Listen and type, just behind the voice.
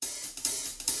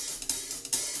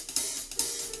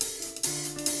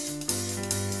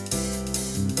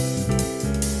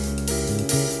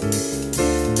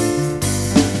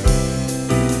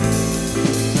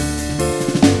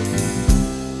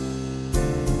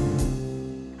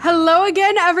Hello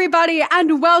again, everybody,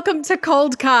 and welcome to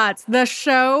Cold Cuts, the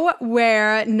show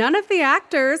where none of the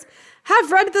actors have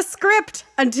read the script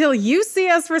until you see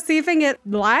us receiving it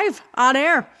live on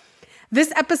air.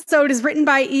 This episode is written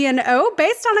by Ian O,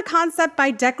 based on a concept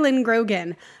by Declan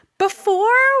Grogan. Before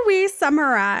we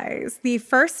summarize the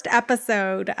first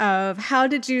episode of How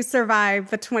Did You Survive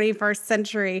the 21st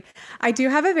Century, I do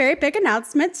have a very big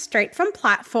announcement straight from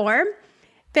Platform.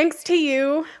 Thanks to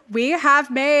you, we have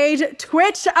made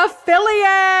Twitch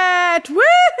affiliate.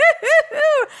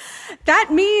 Woo-hoo-hoo-hoo! That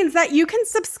means that you can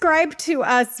subscribe to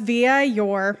us via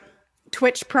your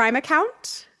Twitch Prime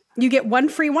account. You get one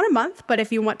free one a month, but if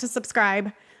you want to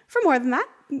subscribe for more than that,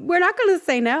 we're not going to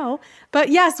say no. But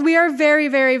yes, we are very,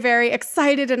 very, very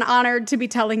excited and honored to be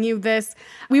telling you this.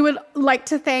 We would like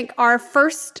to thank our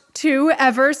first two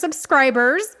ever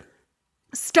subscribers,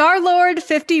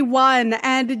 Starlord51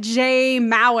 and Jay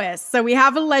Mawis. So we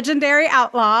have a legendary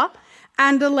outlaw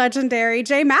and a legendary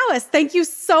Jay Mawis. Thank you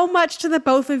so much to the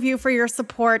both of you for your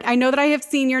support. I know that I have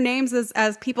seen your names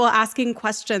as people asking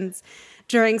questions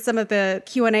during some of the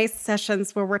Q&A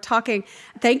sessions where we're talking.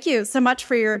 Thank you so much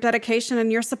for your dedication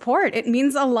and your support. It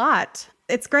means a lot.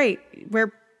 It's great.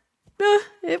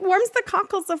 It warms the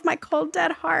cockles of my cold,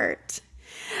 dead heart.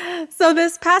 So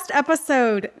this past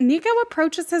episode, Nico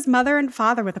approaches his mother and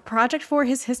father with a project for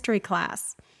his history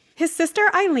class. His sister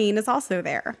Eileen is also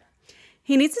there.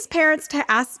 He needs his parents to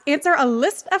answer a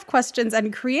list of questions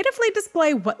and creatively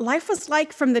display what life was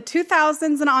like from the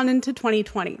 2000s and on into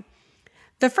 2020.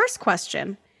 The first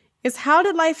question is, how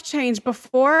did life change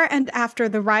before and after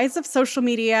the rise of social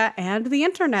media and the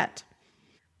internet?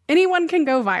 Anyone can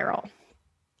go viral.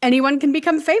 Anyone can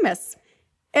become famous.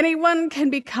 Anyone can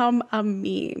become a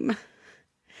meme.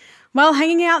 While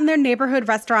hanging out in their neighborhood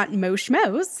restaurant Mo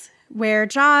Schmo's, where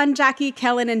John, Jackie,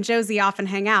 Kellen, and Josie often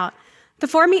hang out, the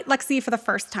four meet Lexi for the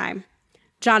first time.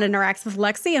 John interacts with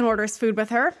Lexi and orders food with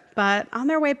her, but on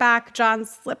their way back, John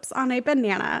slips on a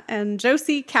banana, and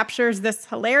Josie captures this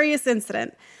hilarious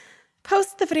incident,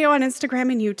 posts the video on Instagram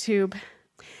and YouTube.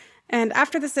 And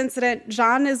after this incident,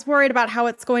 John is worried about how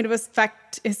it's going to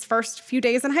affect his first few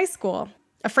days in high school.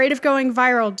 Afraid of going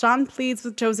viral, John pleads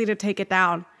with Josie to take it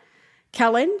down.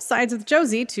 Kellen sides with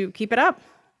Josie to keep it up.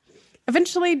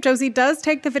 Eventually, Josie does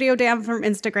take the video down from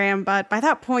Instagram, but by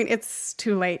that point, it's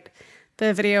too late.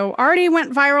 The video already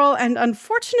went viral, and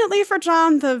unfortunately for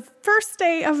John, the first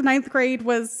day of 9th grade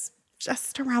was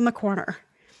just around the corner.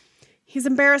 He's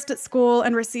embarrassed at school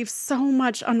and receives so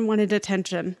much unwanted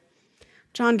attention.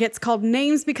 John gets called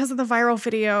names because of the viral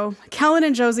video. Kellen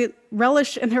and Josie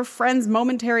relish in her friend's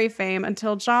momentary fame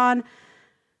until John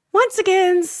once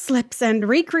again slips and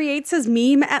recreates his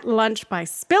meme at lunch by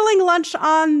spilling lunch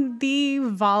on the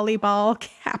volleyball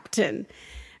captain,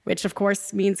 which of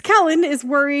course means Kellen is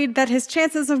worried that his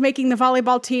chances of making the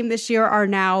volleyball team this year are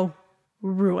now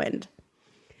ruined.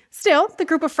 Still, the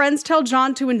group of friends tell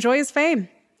John to enjoy his fame.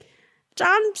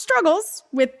 John struggles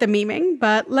with the memeing,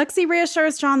 but Lexi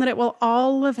reassures John that it will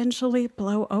all eventually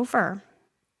blow over.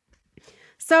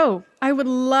 So, I would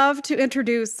love to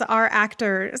introduce our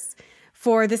actors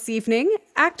for this evening.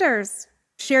 Actors,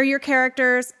 share your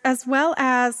characters as well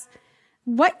as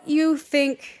what you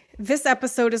think this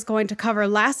episode is going to cover.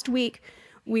 Last week,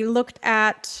 we looked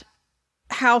at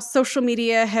how social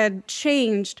media had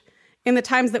changed in the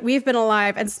times that we've been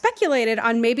alive and speculated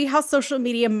on maybe how social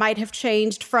media might have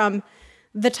changed from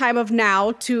the time of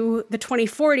now to the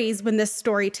 2040s when this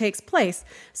story takes place.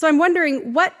 So I'm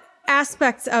wondering, what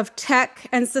aspects of tech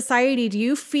and society do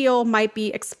you feel might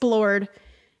be explored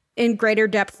in greater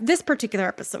depth this particular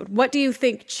episode? What do you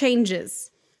think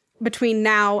changes between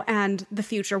now and the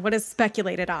future? What is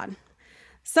speculated on?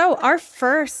 So our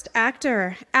first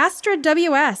actor, Astrid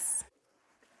W.S.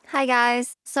 Hi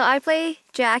guys. So I play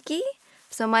Jackie.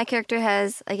 So my character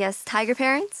has, I guess, tiger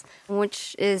parents,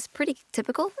 which is pretty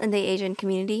typical in the Asian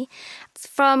community.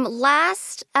 From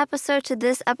last episode to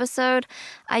this episode,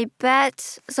 I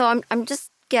bet, so I'm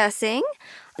just guessing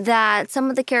that some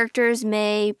of the characters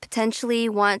may potentially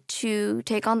want to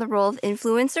take on the role of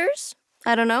influencers.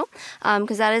 I don't know,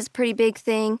 because that is a pretty big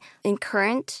thing in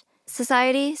current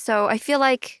society. So I feel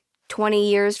like 20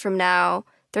 years from now,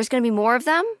 there's going to be more of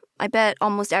them. I bet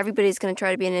almost everybody's going to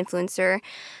try to be an influencer.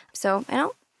 So I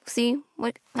don't see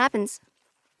what happens.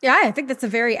 Yeah, I think that's a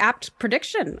very apt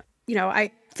prediction. You know,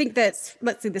 I think that,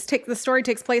 let's see, the story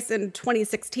takes place in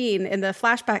 2016 in the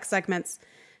flashback segments.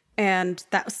 And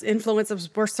that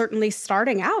influencers were certainly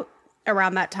starting out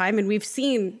around that time. And we've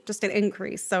seen just an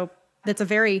increase. So that's a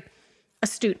very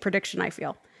astute prediction, I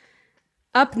feel.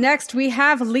 Up next, we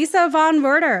have Lisa Von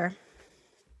Werder.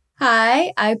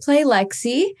 Hi, I play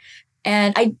Lexi.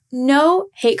 And I know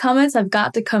hate comments have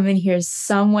got to come in here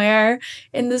somewhere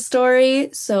in the story.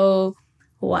 So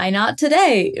why not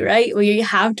today, right? We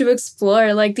have to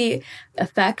explore like the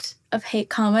effect of hate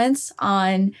comments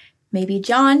on maybe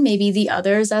John, maybe the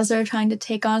others as they're trying to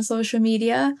take on social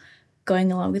media,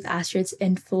 going along with Astrid's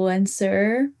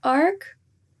influencer arc.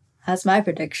 That's my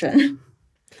prediction.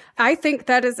 I think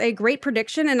that is a great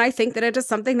prediction, and I think that it is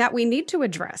something that we need to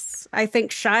address. I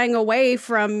think shying away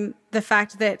from the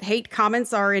fact that hate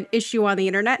comments are an issue on the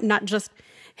internet, not just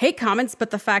hate comments, but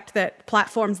the fact that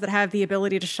platforms that have the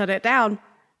ability to shut it down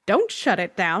don't shut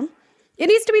it down. It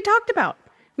needs to be talked about.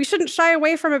 We shouldn't shy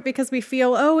away from it because we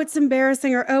feel, oh, it's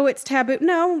embarrassing or, oh, it's taboo.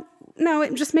 No,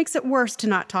 it just makes it worse to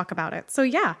not talk about it. So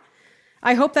yeah,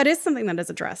 I hope that is something that is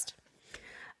addressed.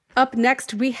 Up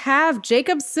next, we have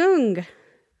Jacob Sung.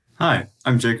 Hi,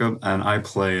 I'm Jacob, and I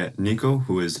play Nico,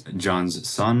 who is John's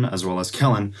son, as well as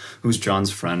Kellen, who's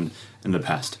John's friend in the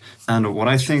past. And what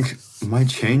I think might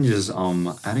change is,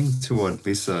 adding to what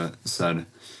Lisa said,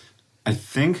 I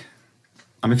think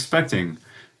I'm expecting,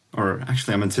 or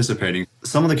actually I'm anticipating,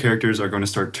 some of the characters are going to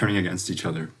start turning against each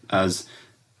other as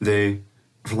they,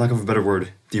 for lack of a better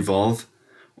word, devolve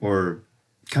or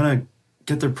kind of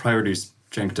get their priorities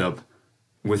janked up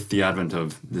with the advent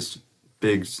of this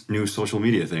big new social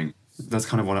media thing. That's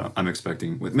kind of what I'm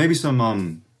expecting. With maybe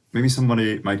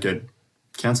somebody might get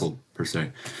canceled per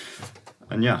se.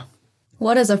 And yeah.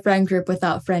 What is a friend group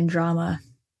without friend drama?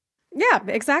 Yeah,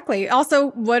 exactly.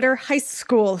 Also, what are high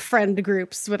school friend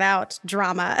groups without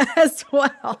drama as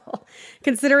well?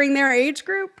 Considering their age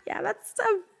group, yeah,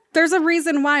 there's a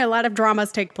reason why a lot of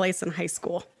dramas take place in high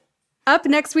school. Up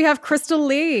next, we have Crystal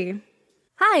Lee.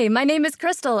 Hi, my name is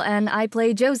Crystal, and I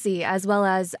play Josie, as well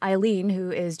as Eileen,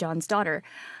 who is John's daughter.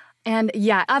 And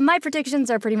yeah, my predictions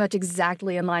are pretty much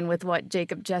exactly in line with what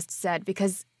Jacob just said,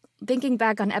 because thinking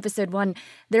back on episode 1,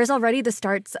 there's already the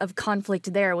starts of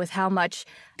conflict there with how much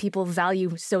people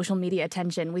value social media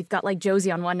attention. We've got like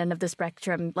Josie on one end of the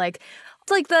spectrum, like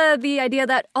it's like the idea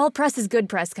that all press is good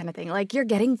press kind of thing. Like you're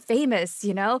getting famous,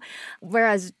 you know?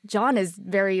 Whereas John is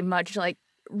very much like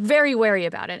very wary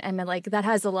about it, and like that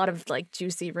has a lot of like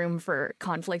juicy room for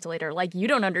conflict later. Like you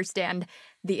don't understand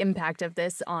the impact of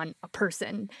this on a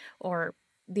person or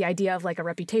the idea of like a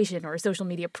reputation or a social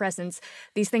media presence.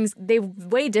 These things, they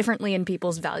weigh differently in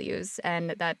people's values,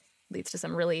 and that leads to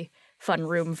some really fun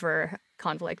room for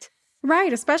conflict.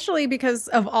 Right, especially because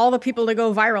of all the people to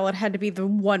go viral, it had to be the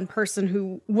one person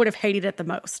who would have hated it the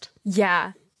most.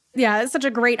 Yeah. Yeah, it's such a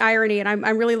great irony, and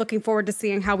I'm really looking forward to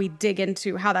seeing how we dig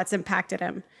into how that's impacted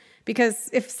him. Because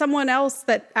if someone else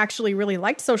that actually really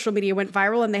liked social media went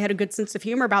viral and they had a good sense of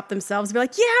humor about themselves, they'd be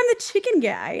like, yeah, I'm the chicken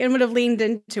guy, and would have leaned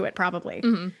into it probably.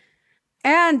 Mm-hmm.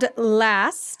 And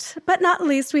last but not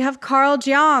least, we have Carl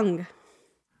Jiang.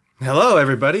 Hello,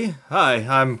 everybody. Hi,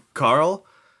 I'm Carl.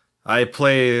 I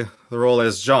play the role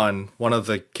as John, one of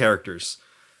the characters.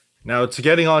 Now, to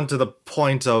getting on to the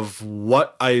point of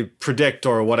what I predict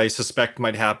or what I suspect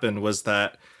might happen was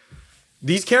that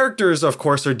these characters, of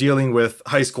course, are dealing with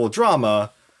high school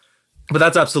drama, but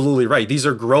that's absolutely right. These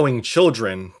are growing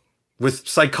children with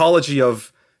psychology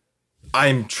of,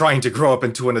 I'm trying to grow up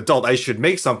into an adult. I should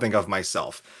make something of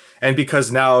myself. And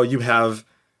because now you have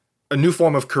a new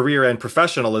form of career and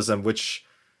professionalism, which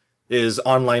is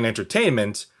online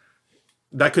entertainment,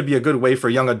 that could be a good way for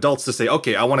young adults to say,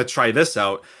 okay, I want to try this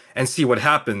out and see what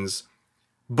happens.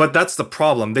 But that's the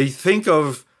problem. They think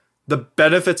of the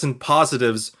benefits and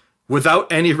positives without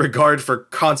any regard for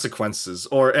consequences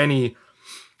or any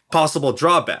possible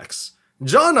drawbacks.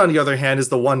 John, on the other hand, is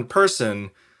the one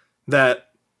person that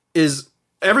is,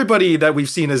 everybody that we've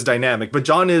seen is dynamic, but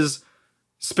John is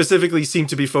specifically seemed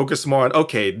to be focused more on,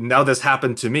 okay, now this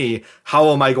happened to me,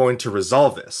 how am I going to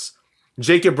resolve this?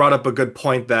 Jacob brought up a good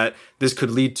point that this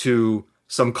could lead to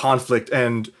some conflict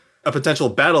and a potential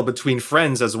battle between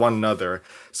friends as one another.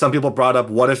 Some people brought up,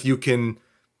 what if you can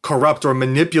corrupt or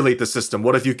manipulate the system?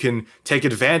 What if you can take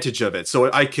advantage of it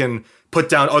so I can put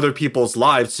down other people's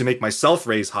lives to make myself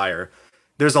raise higher?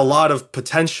 There's a lot of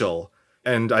potential,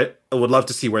 and I would love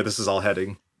to see where this is all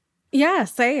heading. Yeah,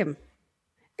 same.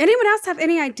 Anyone else have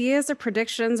any ideas or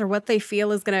predictions or what they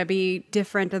feel is going to be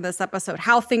different in this episode?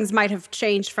 How things might have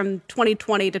changed from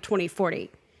 2020 to 2040?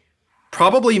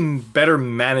 Probably better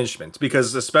management,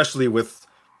 because especially with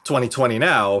 2020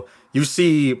 now, you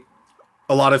see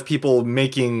a lot of people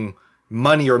making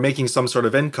money or making some sort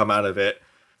of income out of it.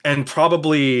 And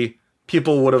probably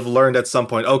people would have learned at some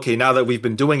point, okay, now that we've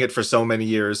been doing it for so many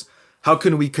years, how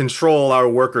can we control our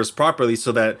workers properly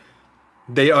so that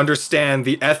they understand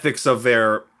the ethics of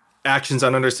their actions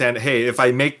and understand, hey, if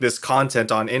I make this content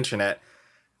on internet,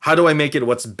 how do I make it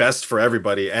what's best for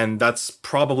everybody? And that's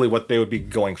probably what they would be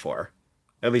going for.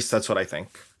 At least that's what I think.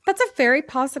 That's a very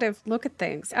positive look at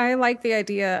things. I like the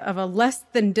idea of a less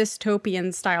than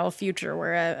dystopian style future,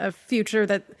 where a future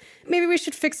that maybe we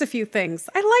should fix a few things.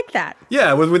 I like that.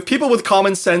 Yeah, with people with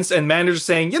common sense and managers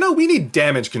saying, we need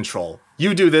damage control.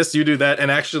 You do this, you do that,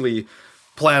 and actually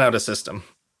plan out a system.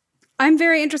 I'm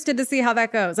very interested to see how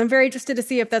that goes. I'm very interested to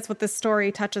see if that's what this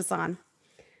story touches on.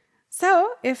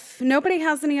 So, if nobody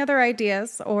has any other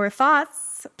ideas or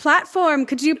thoughts, Platform,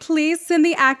 could you please send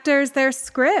the actors their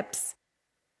scripts?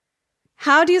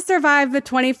 How do you survive the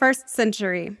 21st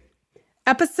century?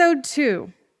 Episode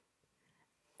 2,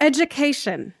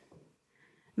 Education.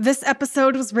 This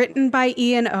episode was written by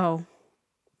Ian O.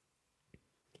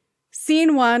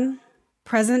 Scene 1,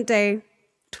 present day,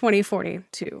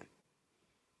 2042.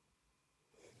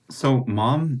 So,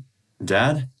 Mom,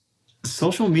 Dad,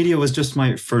 social media was just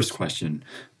my first question.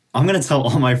 I'm gonna tell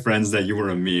all my friends that you were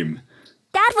a meme.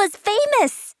 Dad was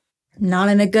famous! Not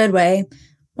in a good way.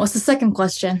 What's the second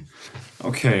question?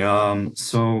 Okay,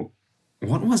 so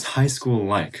what was high school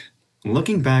like?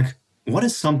 Looking back, what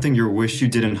is something you wish you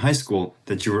did in high school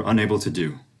that you were unable to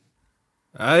do?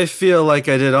 I feel like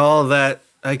I did all that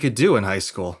I could do in high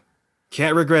school.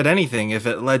 Can't regret anything if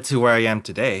it led to where I am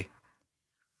today.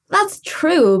 That's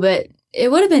true, but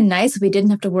it would have been nice if we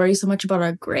didn't have to worry so much about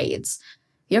our grades.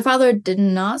 Your father did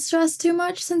not stress too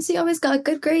much since he always got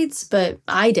good grades, but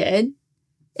I did.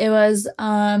 It was,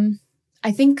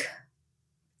 I think,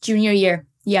 junior year.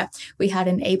 Yeah, we had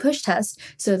an A-push test.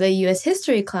 So the U.S.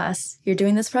 history class you're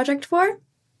doing this project for?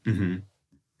 Mm-hmm.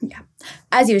 Yeah.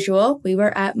 As usual, we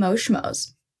were at Mo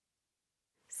Schmo's.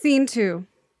 Scene 2.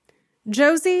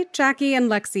 Josie, Jackie, and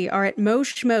Lexi are at Mo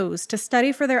Schmo's to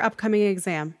study for their upcoming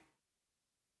exam.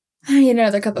 I need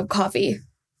another cup of coffee.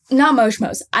 Not Mo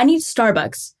Schmo's. I need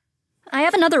Starbucks. I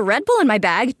have another Red Bull in my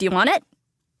bag. Do you want it?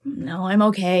 No, I'm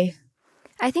okay.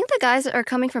 I think the guys are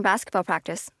coming from basketball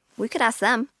practice. We could ask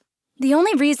them. The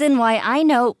only reason why I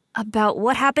know about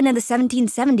what happened in the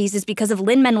 1770s is because of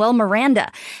Lin-Manuel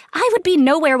Miranda. I would be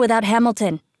nowhere without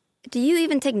Hamilton. Do you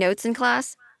even take notes in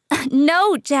class?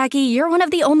 No, Jackie, you're one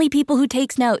of the only people who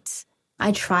takes notes.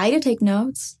 I try to take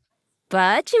notes.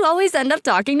 But you always end up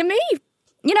talking to me.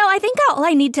 I think all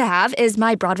I need to have is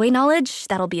my Broadway knowledge.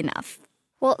 That'll be enough.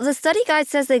 Well, the study guide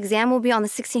says the exam will be on the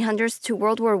 1600s to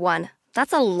World War I.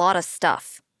 That's a lot of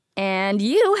stuff. And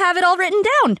you have it all written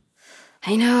down.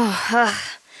 I know. I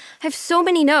have so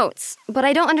many notes, but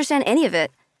I don't understand any of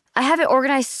it. I have it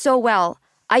organized so well.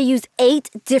 I use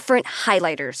 8 different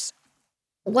highlighters.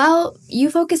 Well, you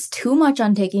focus too much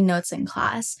on taking notes in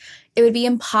class. It would be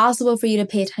impossible for you to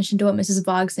pay attention to what Mrs.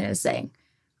 Bogson is saying.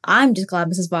 I'm just glad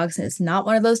Mrs. Bogson is not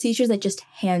one of those teachers that just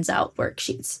hands out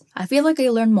worksheets. I feel like I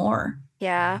learn more.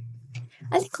 Yeah.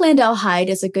 I think Landell High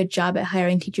does a good job at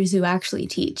hiring teachers who actually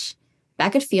teach.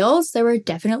 Back at Fields, there were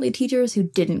definitely teachers who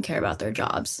didn't care about their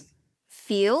jobs.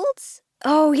 Fields?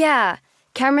 Oh, yeah.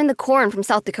 Cameron the Corn from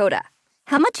South Dakota.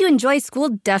 How much you enjoy school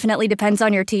definitely depends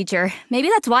on your teacher. Maybe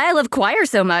that's why I love choir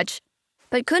so much.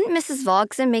 But couldn't Mrs.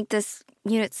 Vogson make this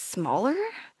unit smaller?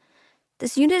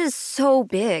 This unit is so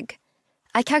big.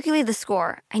 I calculated the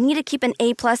score. I need to keep an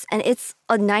A+, and it's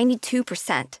a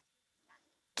 92%.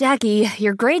 Jackie,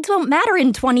 your grades won't matter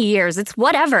in 20 years. It's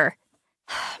whatever.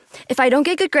 If I don't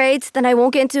get good grades, then I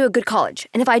won't get into a good college.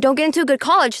 And if I don't get into a good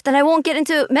college, then I won't get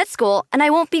into med school, and I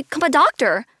won't become a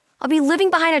doctor. I'll be living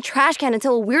behind a trash can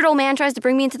until a weird old man tries to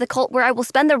bring me into the cult where I will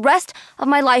spend the rest of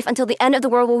my life until the end of the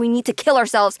world where we need to kill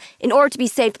ourselves in order to be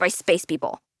saved by space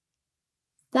people.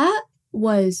 That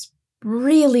was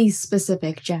really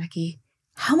specific, Jackie.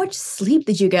 How much sleep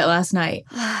did you get last night?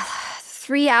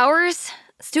 3 hours?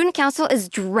 Student council is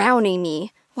drowning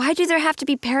me. Why do there have to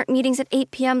be parent meetings at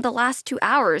 8 p.m. the last 2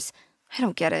 hours? I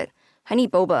don't get it. I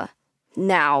need boba.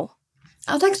 Now.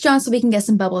 I'll text John so we can get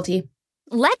some bubble tea.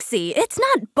 Lexi, it's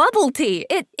not bubble tea.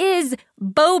 It is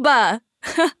boba.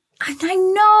 I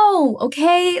know,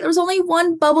 okay? There was only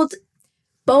one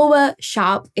boba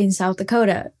shop in South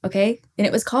Dakota, okay? And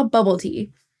it was called Bubble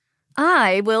Tea.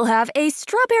 I will have a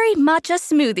strawberry matcha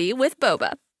smoothie with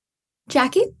boba.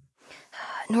 Jackie?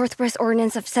 Northwest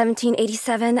Ordinance of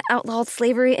 1787 outlawed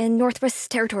slavery in Northwest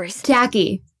Territories.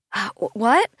 Jackie.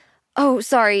 What? Oh,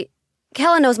 sorry.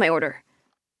 Kellen knows my order.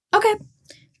 Okay.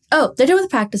 Oh, they're done with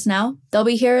practice now. They'll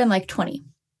be here in like 20.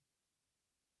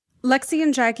 Lexi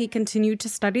and Jackie continue to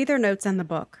study their notes and the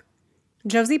book.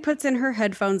 Josie puts in her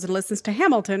headphones and listens to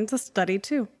Hamilton to study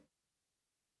too.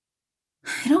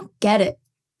 I don't get it.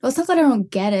 Well, it's not that I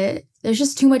don't get it. There's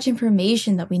just too much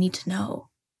information that we need to know.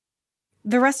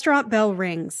 The restaurant bell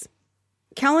rings.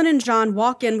 Kellen and John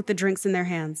walk in with the drinks in their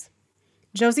hands.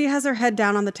 Josie has her head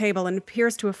down on the table and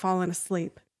appears to have fallen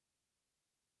asleep.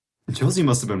 Josie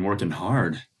must have been working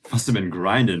hard. Must have been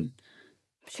grinding.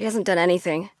 She hasn't done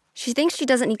anything. She thinks she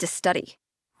doesn't need to study.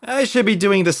 I should be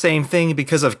doing the same thing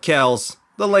because of Kels,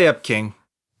 the layup king.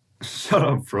 Shut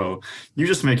up, bro. You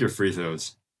just make your free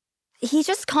throws. He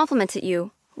just complimented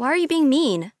you. Why are you being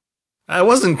mean? I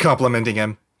wasn't complimenting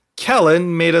him.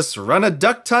 Kellen made us run a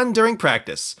duck ton during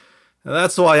practice.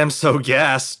 That's why I'm so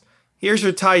gassed. Here's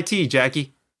your Thai tea,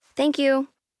 Jackie. Thank you.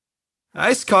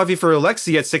 Iced coffee for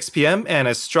Alexi at 6 p.m. and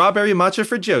a strawberry matcha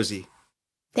for Josie.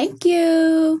 Thank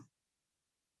you.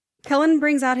 Kellen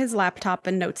brings out his laptop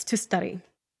and notes to study.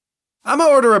 I'ma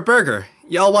order a burger.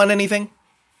 Y'all want anything?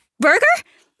 Burger?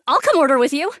 I'll come order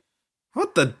with you.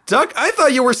 What the duck? I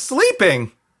thought you were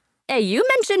sleeping. Hey, you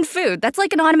mentioned food. That's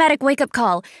like an automatic wake-up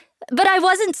call. But I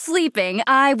wasn't sleeping.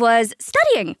 I was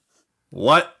studying.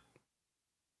 What?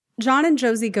 John and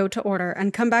Josie go to order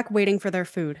and come back waiting for their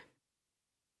food.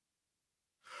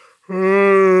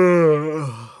 Why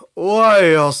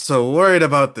are y'all so worried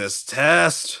about this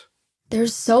test?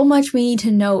 There's so much we need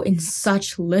to know in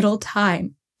such little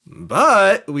time.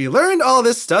 But we learned all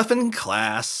this stuff in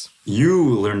class.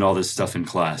 You learned all this stuff in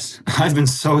class. I've been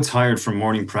so tired from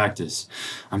morning practice.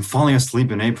 I'm falling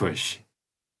asleep in A-push.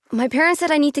 My parents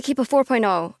said I need to keep a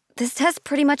 4.0. This test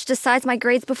pretty much decides my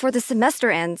grades before the semester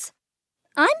ends.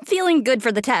 I'm feeling good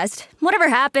for the test. Whatever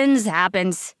happens,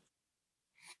 happens.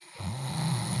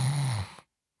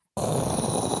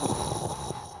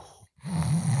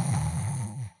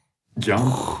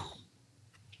 John.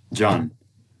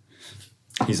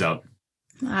 He's out.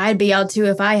 I'd be out too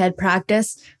if I had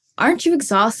practice. Aren't you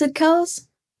exhausted, Kels?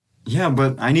 Yeah,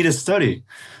 but I need to study.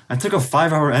 I took a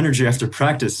 5-hour energy after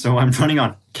practice, so I'm running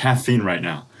on caffeine right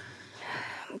now.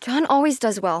 John always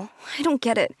does well. I don't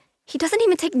get it. He doesn't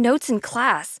even take notes in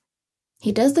class.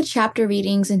 He does the chapter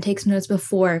readings and takes notes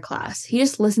before class. He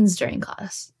just listens during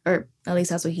class. Or at least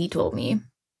that's what he told me.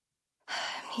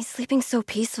 He's sleeping so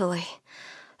peacefully.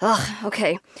 Ugh,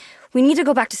 okay. We need to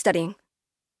go back to studying.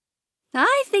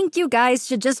 I think you guys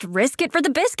should just risk it for the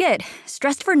biscuit.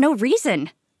 Stressed for no reason.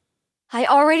 I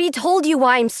already told you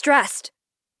why I'm stressed.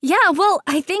 Yeah, well,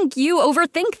 I think you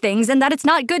overthink things and that it's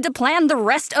not good to plan the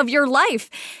rest of your life.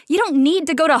 You don't need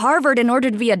to go to Harvard in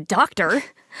order to be a doctor.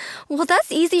 Well,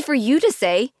 that's easy for you to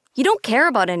say. You don't care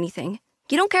about anything.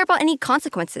 You don't care about any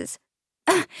consequences.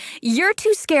 You're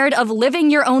too scared of living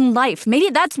your own life. Maybe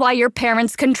that's why your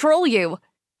parents control you.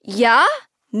 Yeah?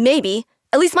 Maybe.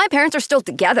 At least my parents are still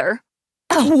together.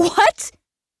 What?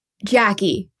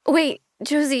 Jackie. Wait,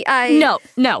 Josie,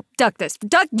 No, duck this.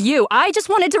 Duck you. I just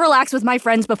wanted to relax with my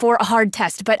friends before a hard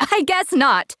test, but I guess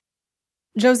not.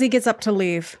 Josie gets up to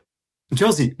leave.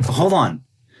 Josie, hold on.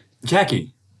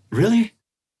 Jackie, really?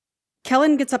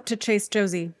 Kellen gets up to chase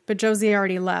Josie, but Josie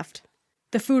already left.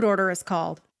 The food order is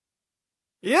called.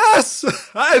 Yes!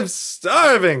 I'm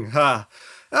starving! Ha!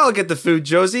 I'll get the food,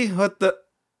 Josie.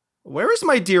 Where is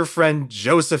my dear friend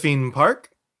Josephine Park?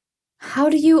 How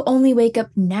do you only wake up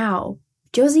now?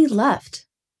 Josie left.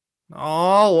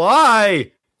 Oh,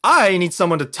 why? I need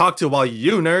someone to talk to while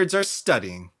you nerds are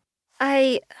studying.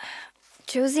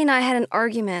 Josie and I had an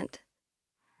argument.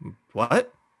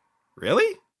 What?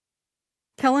 Really?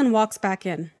 Kellen walks back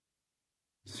in.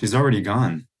 She's already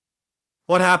gone.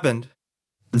 What happened?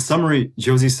 In summary,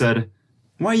 Josie said,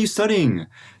 "Why are you studying?"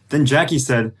 Then Jackie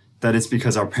said that it's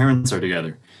because our parents are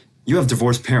together. You have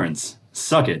divorced parents.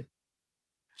 Suck it.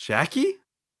 Jackie?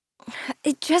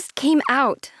 It just came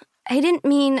out. I didn't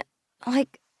mean, I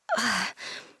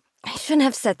shouldn't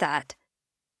have said that.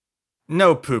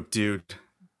 No, poop, dude.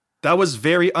 That was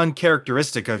very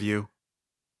uncharacteristic of you.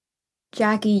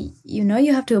 Jackie, you know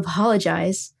you have to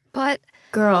apologize. But,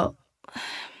 Girl.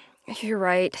 you're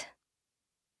right.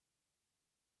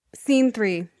 Scene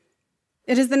 3.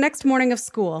 It is the next morning of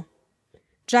school.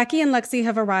 Jackie and Lexi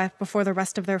have arrived before the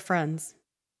rest of their friends.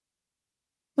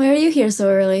 Why are you here so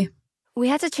early? We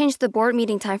had to change the board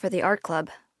meeting time for the art club.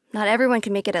 Not everyone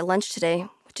can make it at lunch today,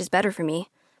 which is better for me.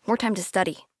 More time to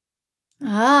study.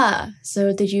 Ah,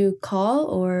 so did you call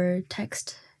or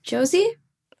text Josie?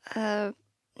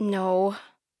 No.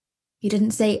 You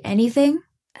didn't say anything?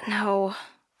 No.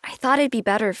 I thought it'd be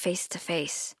better face to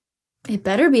face. It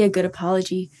better be a good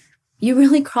apology. You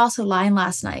really crossed a line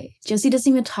last night. Josie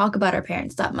doesn't even talk about her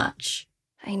parents that much.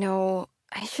 I know.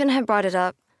 I shouldn't have brought it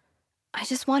up. I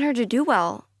just want her to do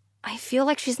well. I feel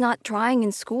like she's not trying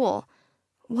in school.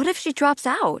 What if she drops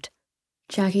out?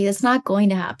 Jackie, that's not going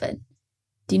to happen.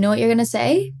 Do you know what you're going to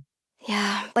say?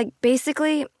 Yeah,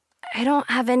 basically, I don't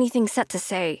have anything set to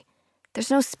say. There's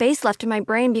no space left in my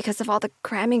brain because of all the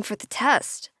cramming for the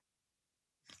test.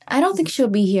 I don't think she'll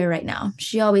be here right now.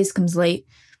 She always comes late.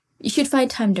 You should find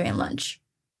time during lunch.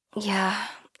 Yeah,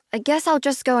 I guess I'll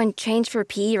just go and change for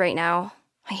PE right now.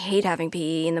 I hate having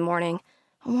PE in the morning.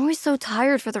 I'm always so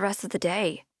tired for the rest of the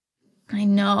day. I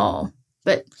know,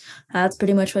 but that's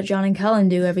pretty much what John and Kellen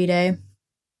do every day.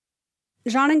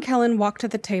 John and Kellen walk to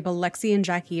the table Lexi and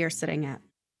Jackie are sitting at.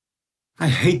 I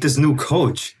hate this new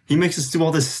coach. He makes us do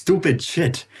all this stupid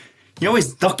shit. He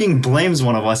always ducking blames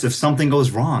one of us if something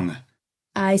goes wrong.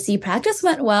 I see practice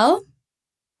went well.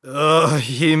 Ugh,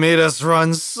 he made us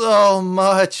run so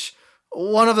much.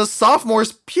 One of the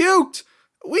sophomores puked.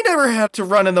 We never had to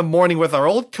run in the morning with our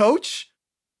old coach.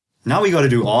 Now we gotta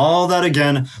do all that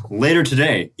again later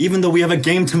today, even though we have a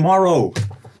game tomorrow.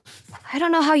 I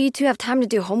don't know how you two have time to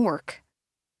do homework.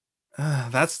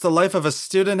 That's the life of a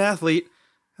student athlete.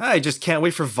 I just can't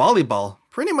wait for volleyball.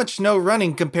 Pretty much no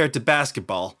running compared to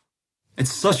basketball.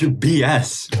 It's such a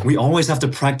BS. We always have to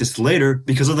practice later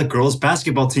because of the girls'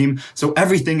 basketball team, so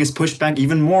everything is pushed back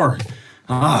even more.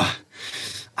 I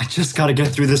just gotta get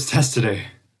through this test today.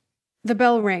 The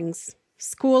bell rings.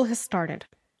 School has started.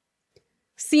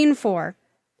 Scene 4.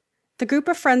 The group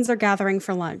of friends are gathering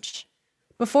for lunch.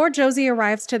 Before Josie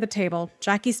arrives to the table,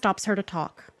 Jackie stops her to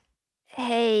talk.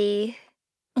 Hey,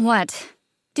 What?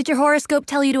 Did your horoscope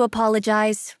tell you to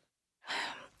apologize?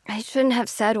 I shouldn't have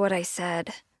said what I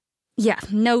said. Yeah,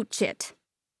 no shit.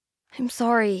 I'm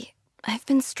sorry. I've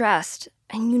been stressed,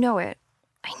 and you know it.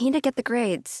 I need to get the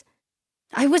grades.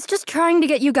 I was just trying to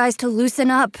get you guys to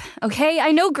loosen up, okay?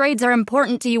 I know grades are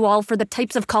important to you all for the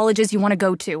types of colleges you want to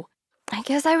go to. I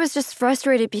guess I was just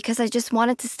frustrated because I just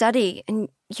wanted to study, and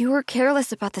you were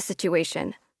careless about the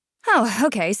situation. Oh,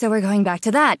 okay, so we're going back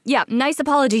to that. Yeah, nice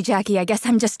apology, Jackie. I guess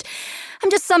I'm just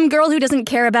some girl who doesn't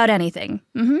care about anything.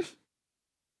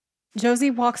 Josie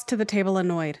walks to the table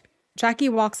annoyed. Jackie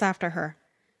walks after her.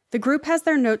 The group has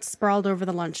their notes sprawled over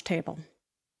the lunch table.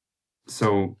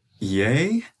 So,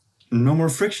 yay? No more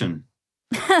friction.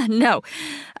 No.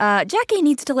 Jackie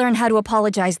needs to learn how to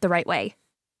apologize the right way.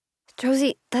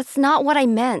 Josie, that's not what I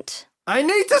meant. I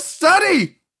need to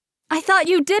study! I thought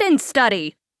you didn't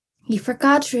study. You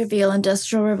forgot to reveal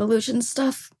Industrial Revolution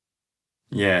stuff.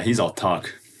 Yeah, he's all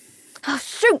talk. Oh,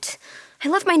 shoot! I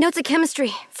left my notes at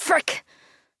chemistry. Frick!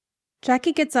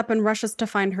 Jackie gets up and rushes to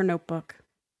find her notebook.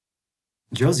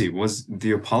 Josie, was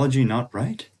the apology not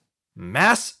right?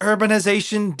 Mass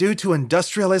urbanization due to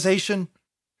industrialization?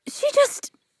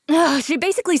 She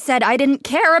basically said I didn't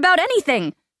care about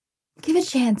anything. Give it a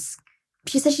chance.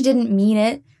 She said she didn't mean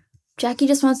it. Jackie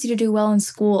just wants you to do well in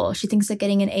school. She thinks that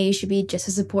getting an A should be just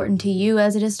as important to you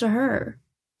as it is to her.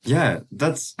 Yeah,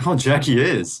 that's how Jackie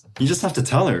is. You just have to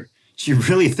tell her. She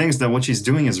really thinks that what she's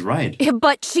doing is right.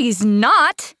 But she's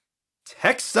not.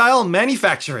 Textile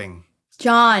manufacturing.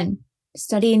 John,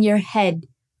 study in your head.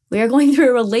 We are going through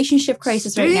a relationship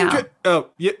crisis right now.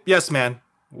 Yes, man.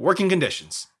 Working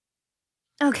conditions.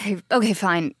 Okay,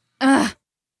 fine. Ugh.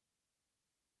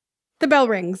 The bell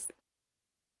rings.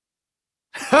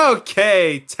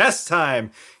 Okay, test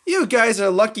time. You guys are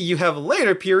lucky you have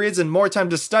later periods and more time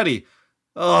to study.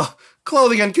 Ugh,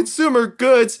 clothing and consumer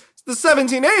goods. It's the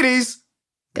 1780s.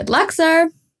 Good luck, sir.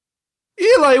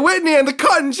 Eli Whitney and the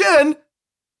Cotton Gin.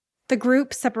 The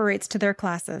group separates to their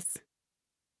classes.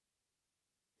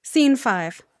 Scene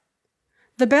 5.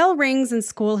 The bell rings and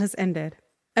school has ended.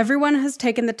 Everyone has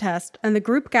taken the test, and the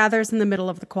group gathers in the middle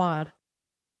of the quad.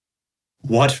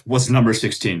 What was number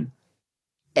 16?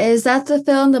 Is that the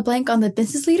fill in the blank on the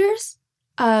business leaders?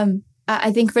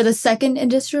 I think for the second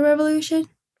Industrial Revolution?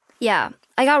 Yeah,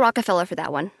 I got Rockefeller for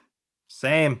that one.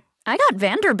 Same. I got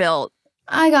Vanderbilt.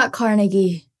 I got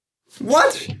Carnegie.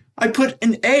 What? I put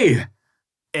an A.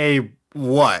 A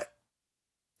what?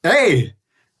 A.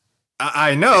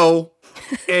 I know.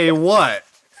 A what?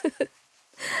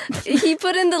 He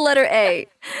put in the letter A.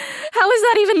 How is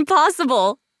that even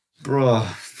possible?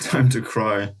 Bruh, time to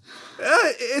cry.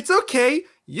 It's okay.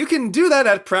 You can do that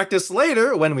at practice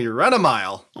later when we run a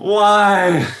mile.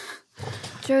 Why?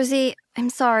 Josie, I'm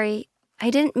sorry. I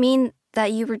didn't mean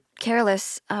that you were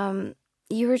careless.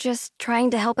 You were just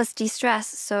trying to help us de-stress,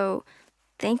 so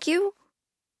thank you.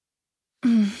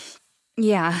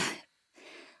 Yeah.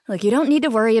 Look, you don't need to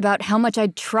worry about how much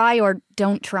I'd try or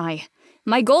don't try.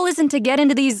 My goal isn't to get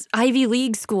into these Ivy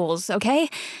League schools, okay?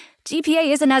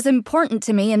 GPA isn't as important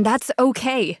to me, and that's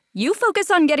okay. You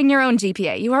focus on getting your own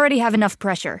GPA. You already have enough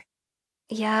pressure.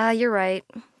 Yeah, you're right.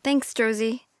 Thanks,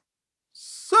 Josie.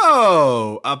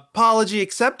 So, apology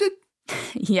accepted?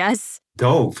 Yes.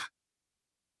 Dope.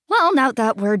 Well, now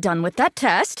that we're done with that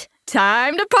test,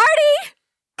 time to party!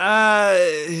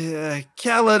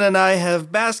 Kellen and I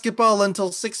have basketball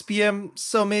until 6 p.m.,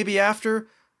 so maybe after.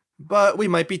 but we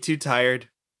might be too tired.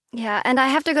 Yeah, and I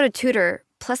have to go to tutor.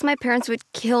 Plus, my parents would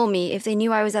kill me if they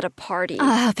knew I was at a party.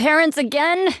 Parents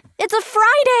again? It's a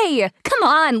Friday! Come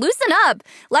on, loosen up.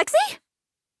 Lexi?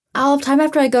 I'll have time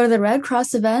after I go to the Red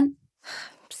Cross event.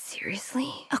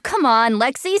 Seriously? Oh, come on,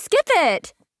 Lexi, skip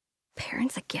it!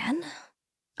 Parents again?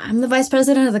 I'm the vice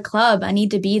president of the club. I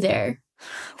need to be there.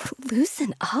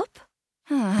 Loosen up?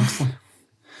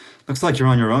 Looks like you're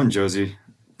on your own, Josie.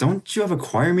 Don't you have a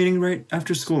choir meeting right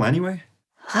after school anyway?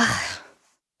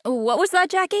 What was that,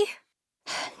 Jackie?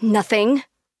 Nothing.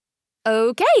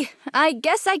 Okay, I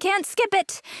guess I can't skip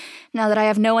it, now that I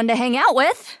have no one to hang out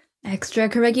with.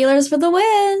 Extracurriculars for the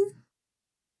win.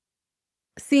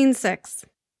 Scene 6.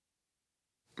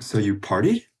 So you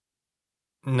partied?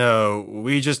 No,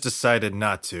 we just decided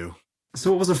not to.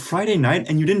 So it was a Friday night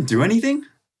and you didn't do anything?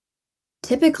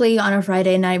 Typically, on a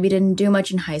Friday night, we didn't do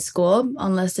much in high school,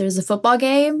 unless there was a football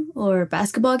game or a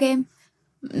basketball game.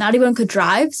 Not everyone could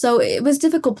drive, so it was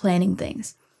difficult planning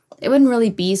things. It wouldn't really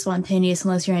be spontaneous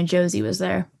unless your Aunt Josie was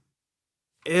there.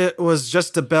 It was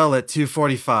just a bell at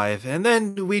 2:45, and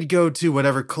then we'd go to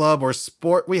whatever club or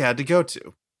sport we had to go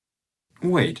to.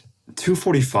 Wait,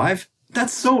 2:45?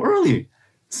 That's so early.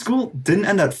 School didn't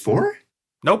end at 4?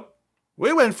 Nope.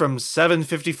 We went from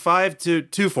 7:55 to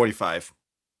 2:45.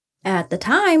 At the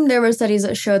time, there were studies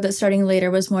that showed that starting later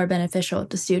was more beneficial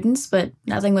to students, but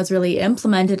nothing was really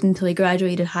implemented until we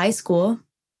graduated high school.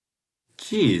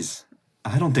 Jeez,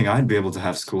 I don't think I'd be able to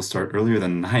have school start earlier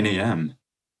than 9 a.m.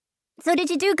 So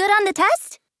did you do good on the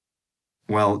test?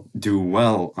 Well, do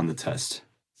well on the test.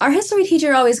 Our history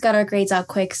teacher always got our grades out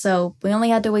quick, so we only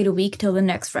had to wait a week till the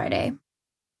next Friday.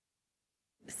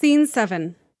 Scene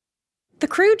 7. The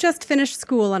crew just finished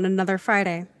school on another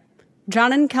Friday.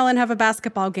 John and Kellen have a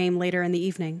basketball game later in the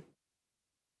evening.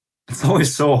 It's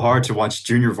always so hard to watch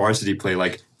junior varsity play,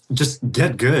 like, just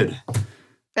get good.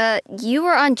 You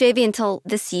were on JV until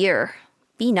this year.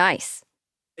 Be nice.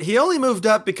 He only moved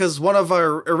up because one of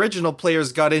our original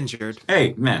players got injured.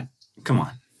 Hey, man, come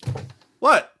on.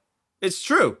 What? It's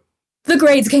true. The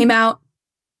grades came out.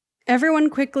 Everyone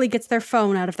quickly gets their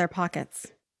phone out of their pockets.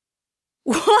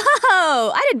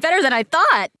 Whoa! I did better than I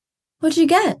thought. What'd you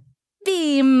get?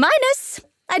 B-.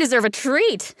 I deserve a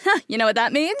treat. You know what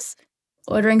that means?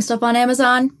 Ordering stuff on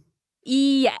Amazon?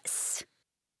 Yes.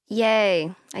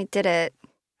 Yay, I did it.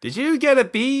 Did you get a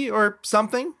B or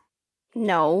something?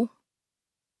 No.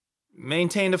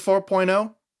 Maintained a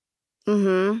 4.0?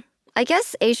 Mm-hmm. I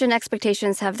guess Asian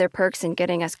expectations have their perks in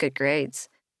getting us good grades.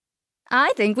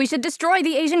 I think we should destroy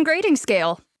the Asian grading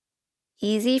scale.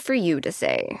 Easy for you to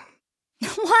say.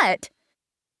 What?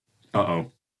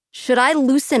 Uh-oh. Should I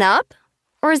loosen up?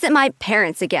 Or is it my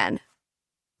parents again?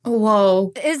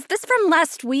 Whoa. Is this from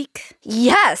last week?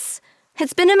 Yes!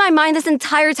 It's been in my mind this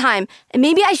entire time, and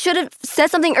maybe I should have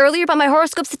said something earlier, but my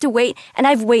horoscope said to wait, and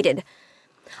I've waited.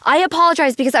 I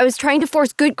apologize because I was trying to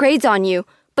force good grades on you,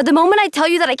 but the moment I tell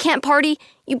you that I can't party,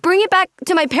 you bring it back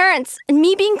to my parents and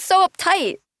me being so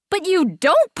uptight. But you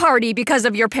don't party because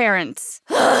of your parents.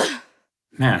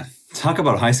 Man, talk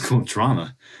about high school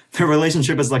drama. Their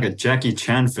relationship is like a Jackie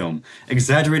Chan film.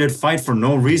 Exaggerated fight for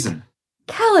no reason.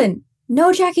 Kellen,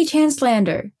 no Jackie Chan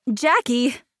slander.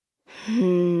 Jackie.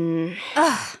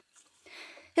 Ugh.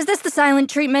 Is this the silent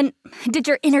treatment? Did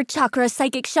your inner chakra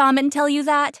psychic shaman tell you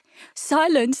that?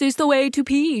 Silence is the way to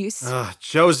peace.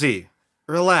 Josie,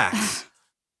 relax.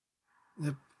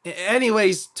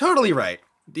 Anyways, totally right.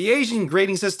 The Asian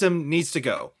grading system needs to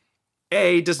go.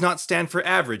 A does not stand for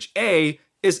average. A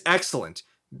is excellent.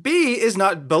 B is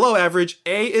not below average.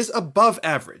 A is above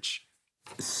average.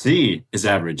 C is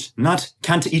average, not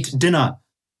can't eat dinner.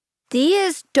 D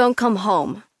is don't come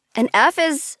home. And F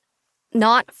is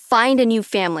not find a new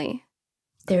family.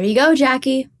 There you go,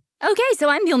 Jackie. Okay, so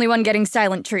I'm the only one getting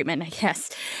silent treatment, I guess.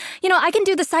 You know, I can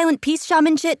do the silent peace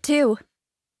shaman shit too.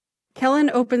 Kellen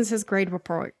opens his grade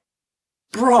report.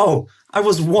 Bro, I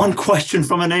was one question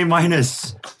from an A-.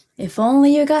 If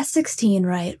only you got 16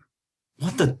 right.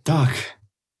 What the duck?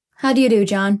 How do you do,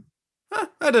 John?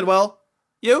 I did well.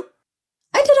 You?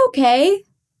 I did okay.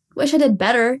 Wish I did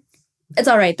better. It's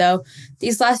alright, though.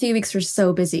 These last few weeks were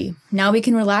so busy. Now we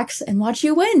can relax and watch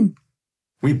you win.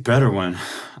 We better win.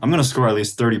 I'm gonna score at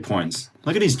least 30 points.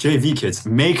 Look at these JV kids.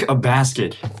 Make a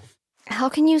basket. How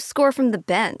can you score from the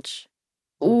bench?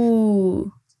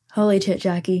 Ooh. Holy shit,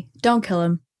 Jackie. Don't kill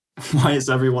him. Why is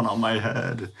everyone on my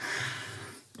head?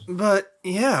 But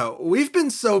yeah, we've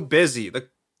been so busy. The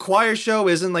choir show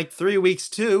is in like 3 weeks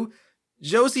too.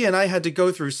 Josie and I had to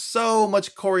go through so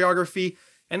much choreography,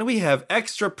 and we have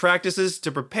extra practices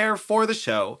to prepare for the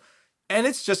show. And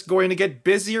it's just going to get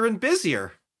busier and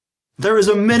busier. There is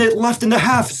a minute left in the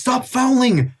half. Stop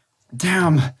fouling.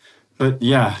 Damn. But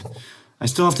yeah, I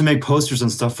still have to make posters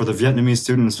and stuff for the Vietnamese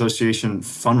Student Association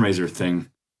fundraiser thing.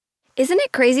 Isn't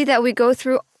it crazy that we go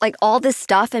through like all this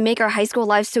stuff and make our high school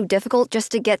lives so difficult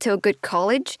just to get to a good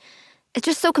college? It's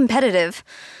just so competitive.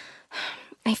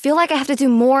 I feel like I have to do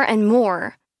more and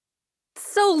more.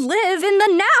 So live in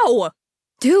the now!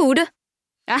 Dude,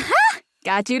 Aha!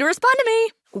 Got you to respond to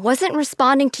me. wasn't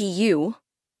responding to you.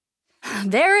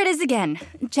 There it is again.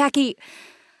 Jackie,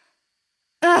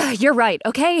 you're right,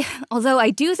 okay? Although I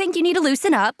do think you need to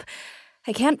loosen up.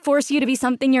 I can't force you to be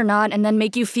something you're not and then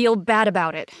make you feel bad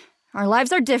about it. Our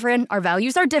lives are different, our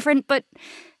values are different, but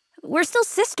we're still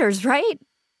sisters, right?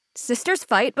 Sisters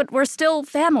fight, but we're still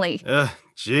family.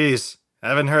 Jeez.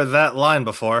 Haven't heard that line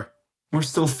before. We're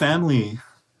still family.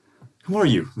 Who are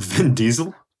you, Vin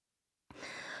Diesel?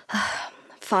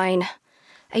 Fine.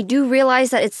 I do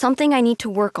realize that it's something I need to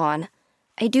work on.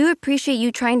 I do appreciate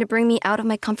you trying to bring me out of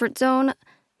my comfort zone,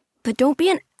 but don't be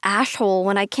an asshole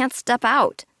when I can't step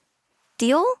out.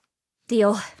 Deal?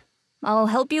 Deal. I'll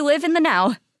help you live in the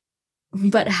now.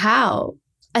 But how?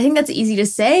 I think that's easy to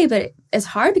say, but it's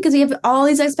hard because we have all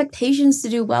these expectations to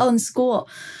do well in school.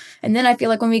 And then I feel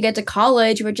like when we get to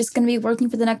college, we're just going to be working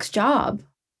for the next job.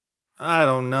 I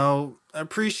don't know.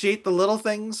 Appreciate the little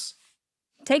things.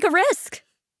 Take a risk.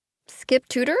 Skip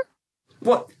tutor?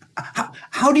 What?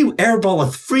 How do you airball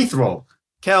a free throw?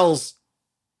 Kels,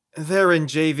 they're in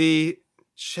JV.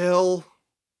 Chill.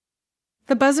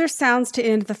 The buzzer sounds to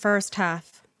end the first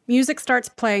half. Music starts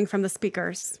playing from the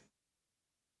speakers.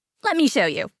 Let me show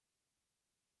you.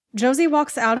 Josie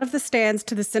walks out of the stands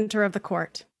to the center of the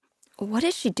court. What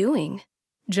is she doing?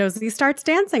 Josie starts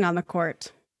dancing on the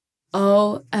court.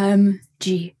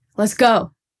 OMG. Let's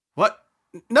go. What?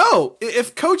 No!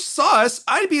 If Coach saw us,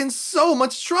 I'd be in so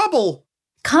much trouble.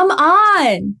 Come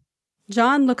on.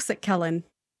 John looks at Kellen.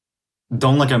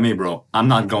 Don't look at me, bro. I'm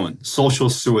not going. Social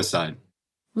suicide.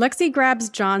 Lexi grabs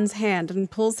John's hand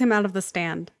and pulls him out of the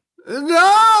stand.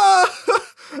 No!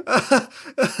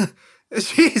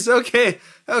 Jeez,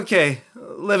 okay.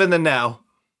 Live in the now.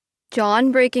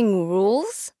 John breaking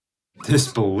rules?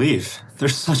 Disbelief. They're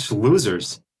such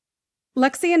losers.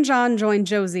 Lexi and John join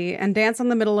Josie and dance on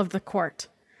the middle of the court.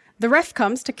 The ref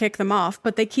comes to kick them off,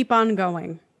 but they keep on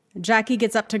going. Jackie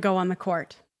gets up to go on the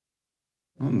court.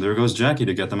 Oh, there goes Jackie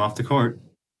to get them off the court.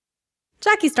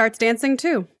 Jackie starts dancing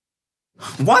too.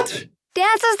 What?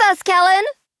 Dance with us, Kellen!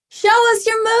 Show us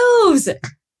your moves.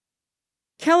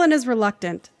 Kellen is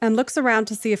reluctant and looks around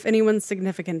to see if anyone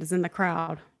significant is in the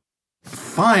crowd.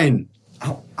 Fine.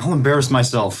 I'll embarrass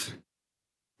myself.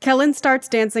 Kellen starts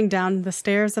dancing down the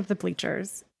stairs of the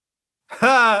bleachers.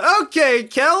 Ha! Okay,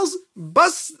 Kels,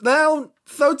 bust down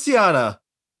Thotiana.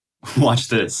 Watch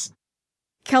this.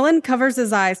 Kellen covers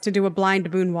his eyes to do a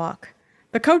blind moonwalk.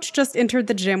 The coach just entered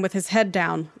the gym with his head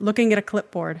down, looking at a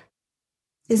clipboard.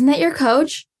 Isn't that your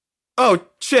coach? Oh,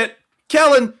 shit.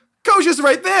 Kellen, Coach is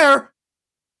right there.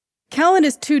 Kellen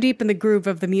is too deep in the groove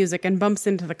of the music and bumps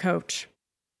into the coach.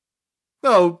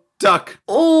 Oh, duck.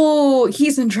 Oh,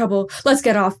 he's in trouble. Let's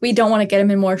get off. We don't want to get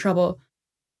him in more trouble.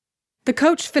 The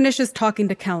coach finishes talking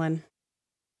to Kellen.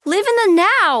 Live in the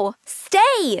now!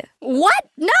 Stay! What?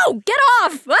 No! Get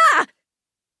off! Ah!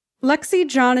 Lexi,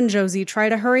 John, and Josie try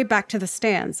to hurry back to the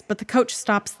stands, but the coach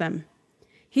stops them.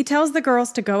 He tells the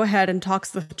girls to go ahead and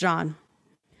talks with John.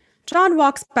 John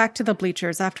walks back to the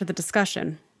bleachers after the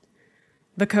discussion.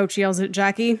 The coach yells at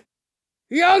Jackie,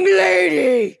 "Young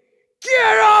lady,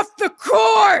 get off the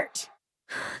court!"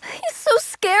 He's so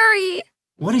scary!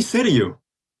 What'd he say to you?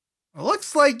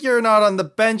 Looks like you're not on the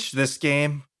bench this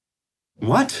game.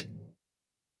 What?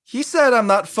 He said I'm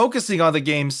not focusing on the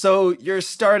game, so you're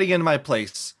starting in my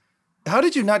place. How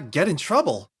did you not get in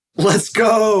trouble? Let's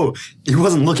go! He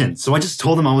wasn't looking, so I just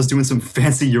told him I was doing some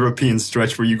fancy European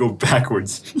stretch where you go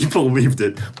backwards. He believed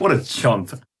it. What a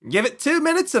chump. Give it 2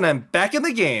 minutes and I'm back in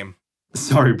the game.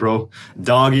 Sorry, bro.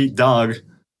 Dog eat dog.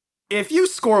 If you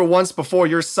score once before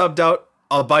you're subbed out,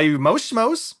 I'll buy you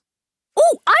Moshmos.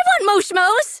 Oh, I want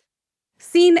Moshmos!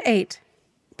 Scene 8.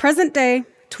 Present day,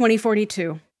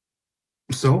 2042.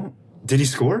 So, did he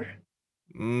score?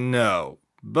 No,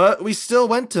 but we still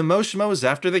went to Moshmos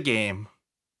after the game.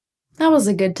 That was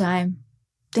a good time.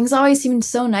 Things always seem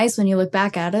so nice when you look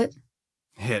back at it.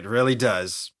 It really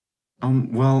does.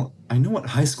 Well, I know what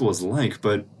high school is like,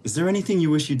 but is there anything you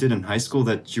wish you did in high school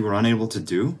that you were unable to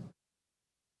do?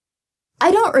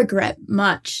 I don't regret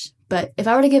much, but if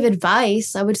I were to give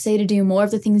advice, I would say to do more of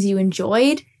the things you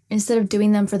enjoyed instead of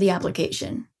doing them for the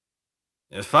application.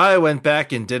 If I went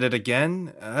back and did it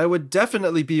again, I would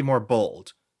definitely be more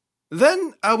bold.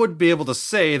 Then I would be able to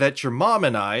say that your mom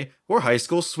and I were high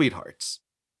school sweethearts.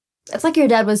 It's like your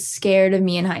dad was scared of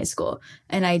me in high school,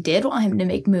 and I did want him to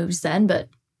make moves then, but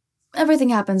everything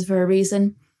happens for a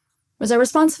reason. Was our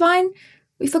response fine?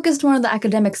 We focused more on the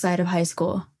academic side of high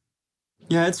school.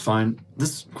 Yeah, it's fine.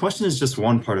 This question is just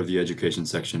one part of the education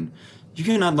section. You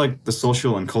can add like the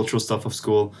social and cultural stuff of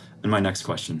school in my next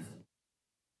question.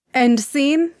 End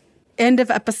scene. End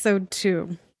of episode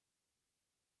 2.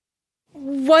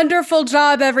 Wonderful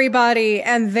job, everybody.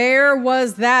 And there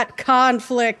was that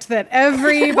conflict that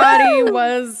everybody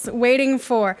was waiting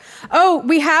for. Oh,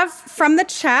 we have from the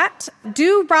chat,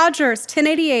 Do Rogers,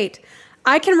 1088.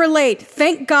 I can relate.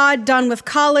 Thank God, done with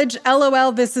college.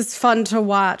 LOL, this is fun to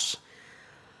watch.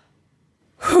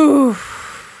 Whew.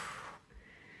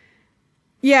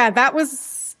 Yeah, that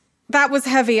was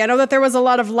heavy. I know that there was a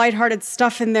lot of lighthearted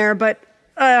stuff in there, but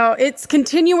it's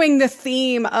continuing the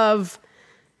theme of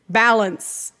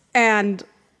balance and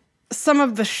some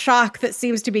of the shock that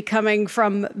seems to be coming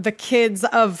from the kids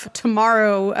of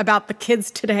tomorrow about the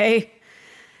kids today.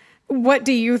 What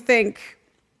do you think?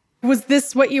 Was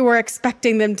this what you were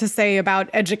expecting them to say about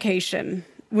education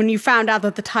when you found out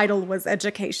that the title was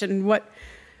education?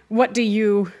 What do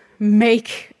you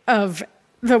make of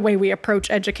the way we approach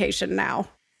education now?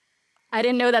 I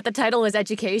didn't know that the title was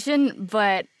education,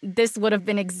 but this would have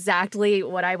been exactly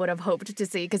what I would have hoped to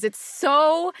see because it's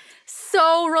so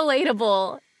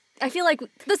relatable. I feel like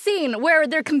the scene where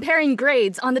they're comparing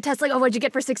grades on the test, like, oh, what'd you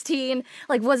get for 16?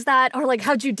 Like, was that, or like,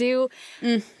 how'd you do?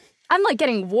 I'm like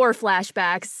getting war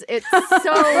flashbacks. It's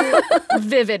so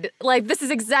vivid. Like, this is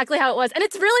exactly how it was. And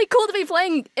it's really cool to be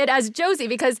playing it as Josie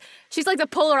because she's like the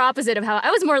polar opposite of how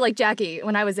I was more like Jackie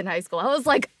when I was in high school. I was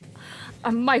like,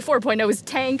 my 4.0 is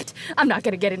tanked. I'm not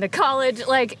going to get into college.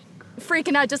 Like,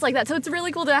 freaking out just like that. So it's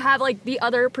really cool to have like the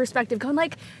other perspective going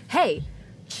like, hey,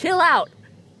 chill out,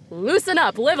 loosen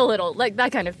up, live a little, like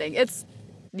that kind of thing.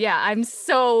 Yeah, I'm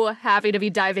so happy to be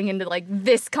diving into like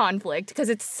this conflict because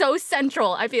it's so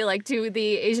central, I feel like, to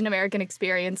the Asian American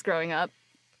experience growing up.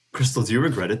 Crystal, do you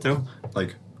regret it though?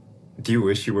 Like, do you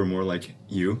wish you were more like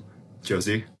you,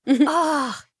 Josie?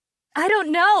 I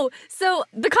don't know. So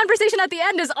the conversation at the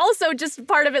end is also just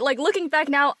part of it. Like, looking back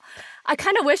now, I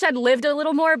kind of wish I'd lived a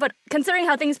little more, but considering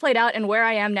how things played out and where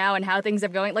I am now and how things are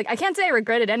going, like, I can't say I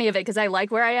regretted any of it because I like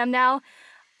where I am now.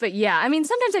 But yeah, I mean,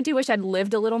 sometimes I do wish I'd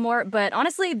lived a little more, but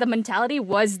honestly, the mentality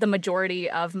was the majority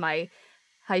of my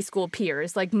high school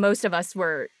peers. Like, most of us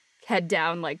were head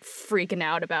down, like, freaking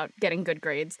out about getting good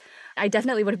grades. I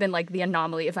definitely would have been, like, the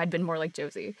anomaly if I'd been more like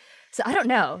Josie. So I don't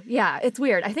know. Yeah, it's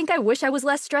weird. I think I wish I was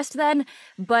less stressed then,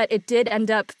 but it did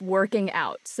end up working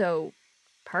out. So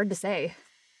hard to say.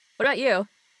 What about you?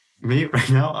 Me right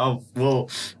now? Well,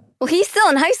 he's still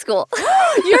in high school.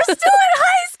 You're still in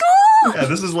high school? yeah,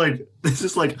 this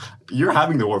is like you're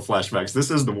having the war flashbacks. This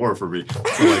is the war for me.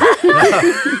 So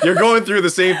like, You're going through the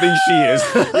same thing she is.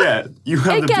 yeah, you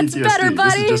have It the gets PTSD. better, This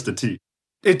buddy. is just a T.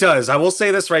 It does. I will say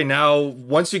this right now.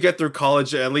 Once you get through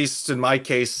college, at least in my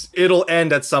case, it'll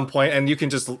end at some point and you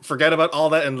can just forget about all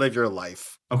that and live your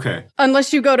life. Okay.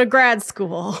 Unless you go to grad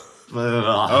school.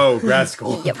 Oh, grad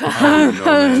school. Yep. I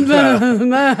don't know,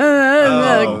 man.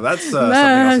 Oh, that's something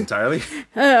else entirely.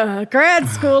 Grad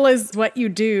school is what you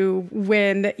do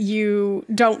when you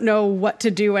don't know what to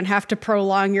do and have to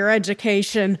prolong your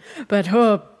education. But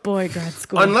oh boy, grad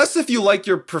school. Unless if you like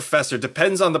your professor.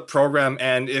 Depends on the program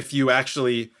and if you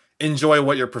actually enjoy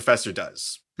what your professor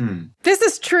does. This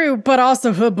is true, but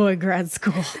also, oh boy, grad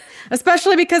school.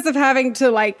 Especially because of having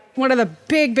to, like, one of the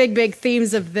big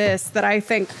themes of this that I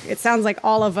think it sounds like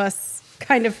all of us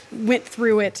kind of went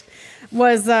through it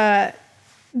was the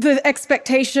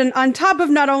expectation on top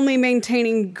of not only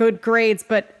maintaining good grades,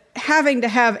 but having to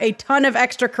have a ton of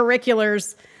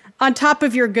extracurriculars on top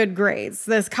of your good grades.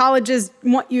 Those colleges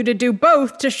want you to do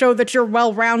both to show that you're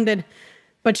well-rounded,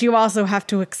 but you also have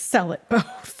to excel at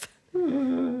both.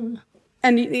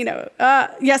 And,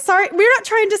 yeah, sorry. We're not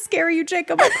trying to scare you,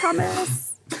 Jacob, I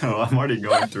promise. No, I'm already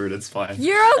going through it. It's fine.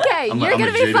 You're okay. I'm You're a going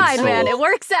to be jaded fine, soul. man. It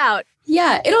works out.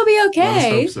 Yeah, it'll be Let's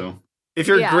okay. hope so. If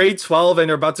you're Yeah. grade 12 and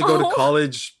you're about to go Oh. to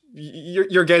college,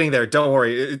 you're getting there. Don't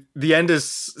worry. The end of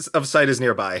sight is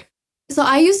nearby. So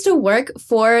I used to work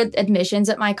for admissions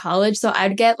at my college. So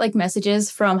I'd get like messages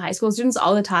from high school students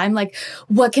all the time, like,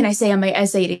 what can I say on my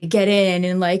essay to get in?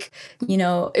 And like,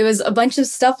 it was a bunch of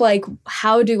stuff like,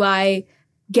 how do I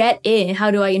get in?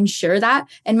 How do I ensure that?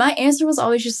 And my answer was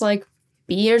always just like,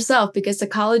 be yourself, because the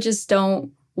colleges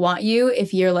don't want you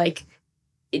if you're like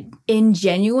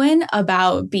ingenuine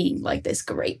about being like this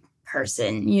great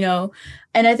person,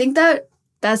 And I think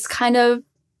that's kind of,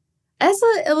 that's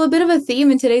a little bit of a theme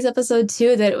in today's episode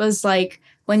too, that it was like,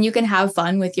 when you can have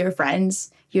fun with your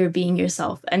friends, you're being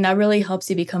yourself. And that really helps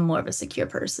you become more of a secure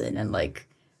person and like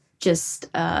just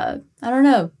I don't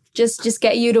know, just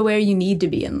get you to where you need to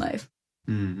be in life.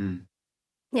 Mm-hmm.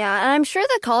 Yeah, and I'm sure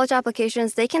the college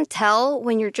applications, they can tell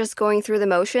when you're just going through the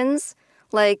motions.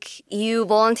 Like, you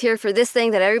volunteer for this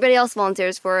thing that everybody else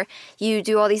volunteers for. You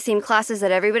do all these same classes that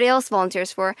everybody else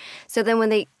volunteers for. So then when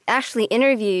they actually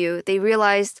interview you, they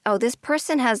realized, oh, this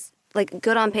person has, like,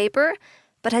 good on paper,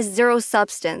 but has zero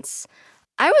substance.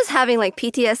 I was having, like,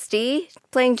 PTSD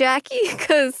playing Jackie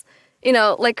because, you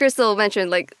know, like Crystal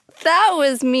mentioned, like, that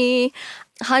was me.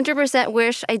 100%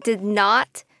 wish I did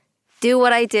not do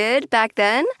what I did back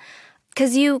then.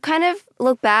 Because you kind of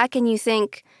look back and you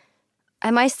think,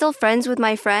 am I still friends with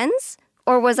my friends?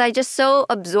 Or was I just so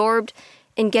absorbed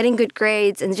in getting good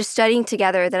grades and just studying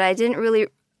together that I didn't really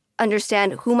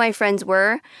understand who my friends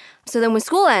were? So then when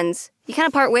school ends, you kind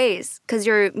of part ways because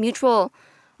your mutual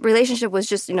relationship was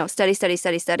just, you know, study, study,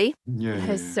 study, study. Yeah, That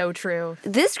is so true.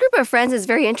 This group of friends is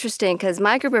very interesting because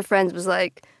my group of friends was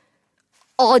like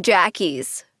all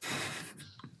Jackies.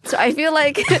 So I feel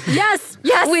like Yes.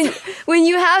 when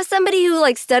you have somebody who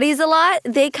like studies a lot,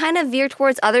 they kind of veer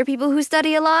towards other people who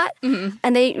study a lot,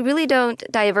 and they really don't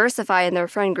diversify in their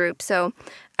friend group. So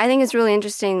I think it's really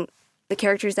interesting the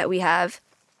characters that we have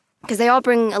because they all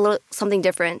bring a little something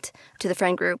different to the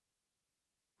friend group.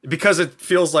 Because it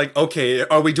feels like, okay,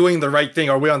 are we doing the right thing?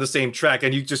 Are we on the same track?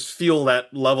 And you just feel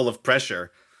that level of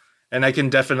pressure. And I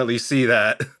can definitely see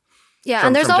that. Yeah, From-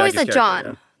 and there's from always a Jackie's John.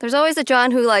 character, There's always a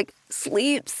John who like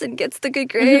sleeps and gets the good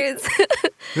grades.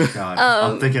 God,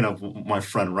 I'm thinking of my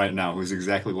friend right now who's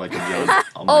exactly like a John.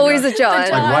 Oh my Always God. a John.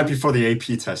 Like right before the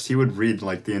AP test, he would read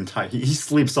like the entire. He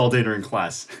sleeps all day during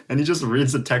class, and he just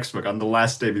reads the textbook on the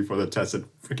last day before the test and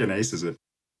freaking aces it.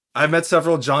 I've met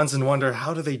several Johns and wonder,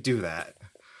 how do they do that?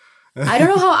 I don't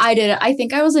know how I did it. I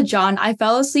think I was a John. I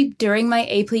fell asleep during my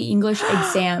AP English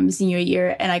exam senior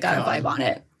year, and I got a vibe on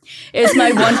it. It's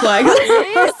my one flag.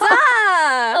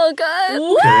 Oh god.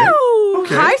 Woo!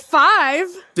 Okay. High five.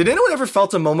 Did anyone ever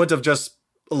felt a moment of just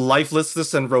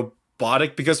lifelessness and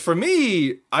robotic? Because for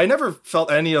me, I never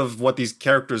felt any of what these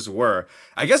characters were.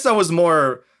 I guess I was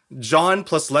more John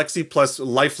plus Lexi plus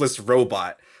lifeless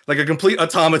robot, like a complete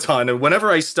automaton. And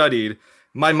whenever I studied,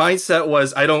 my mindset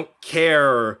was I don't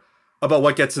care about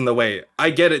what gets in the way. I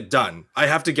get it done. I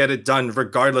have to get it done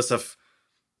regardless of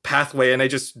pathway, and I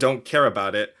just don't care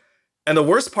about it. And the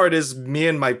worst part is me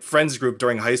and my friends group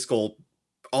during high school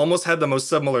almost had the most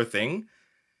similar thing.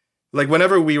 Like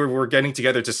whenever we were getting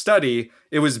together to study,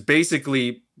 it was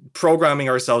basically programming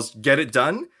ourselves, get it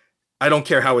done. I don't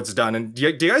care how it's done. And do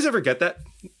you guys ever get that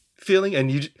feeling?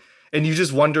 And you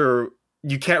just wonder,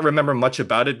 you can't remember much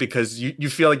about it because you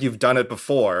feel like you've done it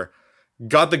before,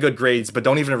 got the good grades, but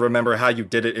don't even remember how you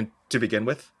did it to begin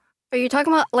with. Are you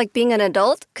talking about like being an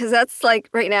adult? Because that's like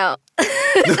right now.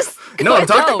 No, I'm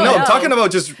talking. No. I'm talking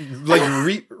about just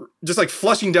like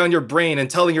flushing down your brain and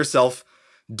telling yourself,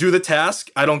 do the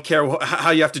task. I don't care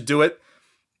how you have to do it.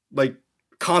 Like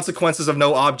consequences of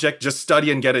no object. Just study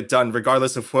and get it done,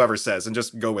 regardless of whoever says, and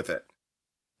just go with it.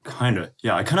 Kinda.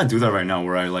 Yeah, I kind of do that right now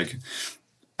where I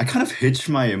kind of hitch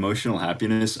my emotional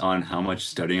happiness on how much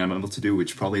studying I'm able to do,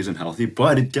 which probably isn't healthy,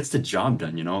 but it gets the job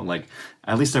done, you know? Like,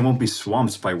 at least I won't be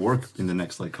swamped by work in the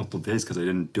next, like, couple of days because I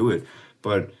didn't do it.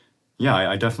 But, yeah,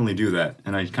 I definitely do that.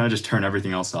 And I kind of just turn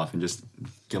everything else off and just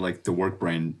get, like, the work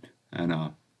brain. And,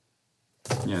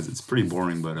 yeah, it's pretty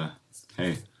boring, but,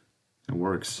 hey, it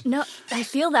works. No, I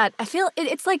feel that. I feel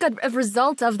it's like a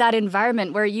result of that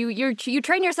environment where you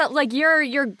train yourself, like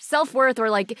your self-worth, or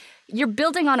like you're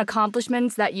building on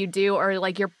accomplishments that you do, or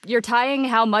like you're tying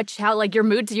how like your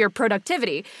mood to your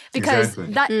productivity, because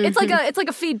Exactly. that it's like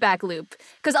a feedback loop,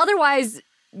 because otherwise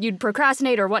you'd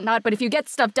procrastinate or whatnot. But if you get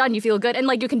stuff done, you feel good, and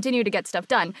like you continue to get stuff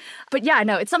done. But yeah,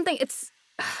 no, it's something.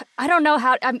 I don't know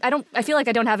how. I feel like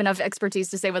I don't have enough expertise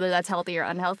to say whether that's healthy or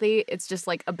unhealthy. It's just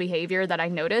like a behavior that I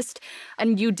noticed,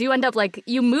 and you do end up like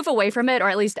you move away from it, or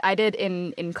at least I did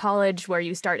in college, where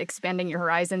you start expanding your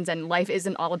horizons and life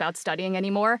isn't all about studying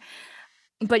anymore.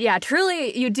 But yeah,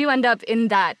 truly, you do end up in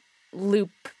that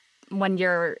loop when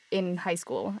you're in high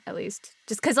school, at least,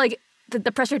 just because like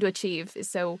the pressure to achieve is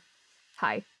so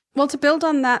high. Well, to build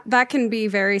on that, that can be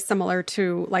very similar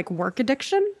to like work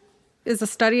addiction. Is a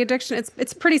study addiction.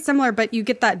 It's pretty similar, but you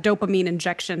get that dopamine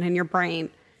injection in your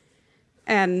brain.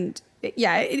 And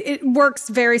it works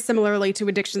very similarly to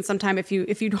addiction sometimes if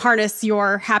you harness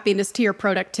your happiness to your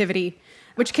productivity,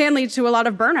 which can lead to a lot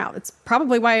of burnout. It's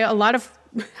probably why a lot of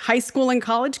high school and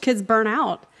college kids burn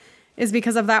out, is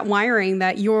because of that wiring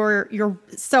that your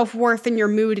self-worth and your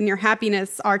mood and your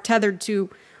happiness are tethered to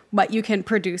what you can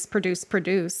produce.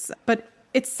 But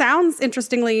it sounds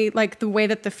interestingly like the way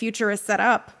that the future is set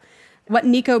up. What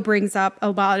Nico brings up a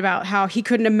lot about how he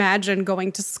couldn't imagine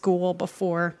going to school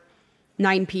before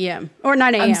 9 p.m. or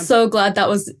 9 a.m. I'm so glad that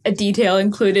was a detail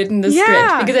included in the Yeah.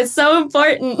 script because it's so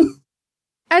important.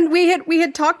 And we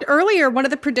had talked earlier, one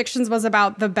of the predictions was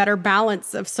about the better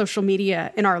balance of social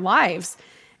media in our lives.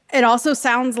 It also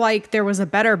sounds like there was a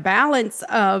better balance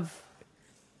of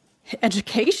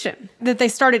education, that they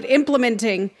started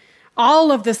implementing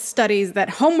all of the studies that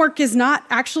homework is not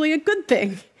actually a good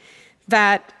thing,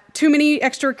 that too many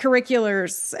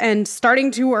extracurriculars and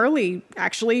starting too early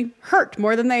actually hurt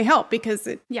more than they help because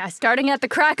it, Yeah, starting at the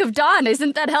crack of dawn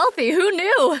isn't that healthy. Who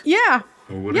knew? yeah.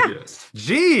 Who would Yeah. have guessed?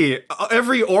 Gee,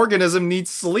 every organism needs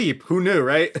sleep. Who knew,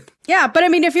 right? Yeah, but I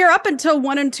mean, if you're up until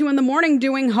 1 and 2 in the morning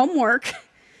doing homework,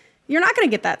 you're not going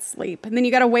to get that sleep. And then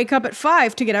you got to wake up at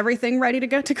 5 to get everything ready to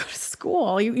go to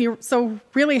school. So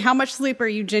really, how much sleep are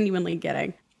you genuinely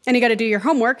getting? And you got to do your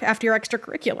homework after your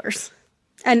extracurriculars.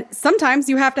 And sometimes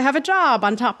you have to have a job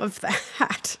on top of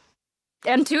that.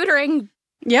 And tutoring,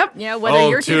 Yep. you know, whether Oh,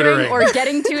 you're tutoring tutoring. or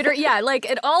getting tutored. Yeah,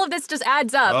 like all of this just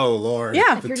adds up. Oh, Lord.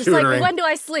 Yeah. The You're just tutoring. like, when do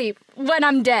I sleep? When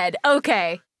I'm dead.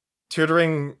 Okay.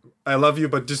 Tutoring, I love you,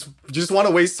 but just want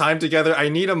to waste time together. I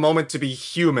need a moment to be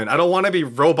human. I don't want to be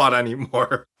robot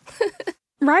anymore.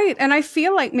 Right. And I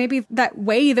feel like maybe that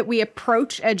way that we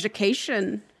approach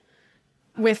education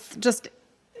with just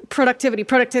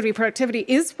productivity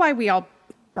is why we all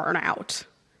burn out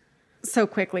so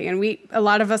quickly. And a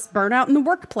lot of us burn out in the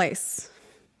workplace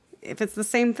if it's the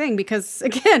same thing, because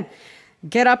again,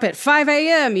 get up at 5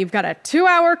 a.m. You've got a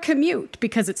 2-hour commute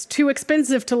because it's too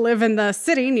expensive to live in the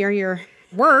city near your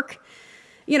work.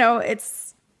 You know,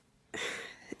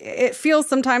 it feels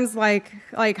sometimes like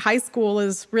high school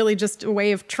is really just a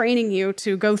way of training you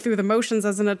to go through the motions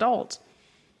as an adult.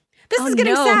 This is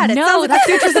getting sad. It sounds like the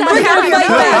future's in We're gonna fight my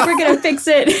back. We're gonna fix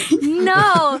it.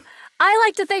 No. I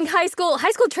like to think high school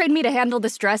trained me to handle the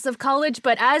stress of college,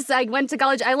 but as I went to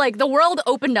college, the world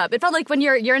opened up. It felt like when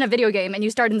you're in a video game and you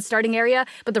start in the starting area,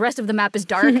 but the rest of the map is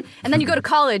dark, and then you go to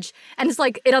college and it's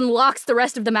like it unlocks the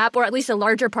rest of the map, or at least a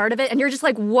larger part of it, and you're just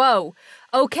like, whoa,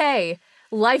 okay,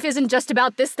 life isn't just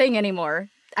about this thing anymore.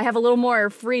 I have a little more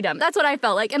freedom. That's what I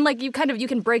felt like. And like you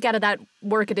can break out of that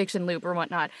work addiction loop or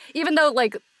whatnot. Even though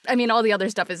all the other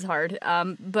stuff is hard.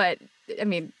 But I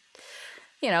mean,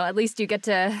 at least you get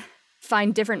to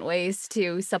find different ways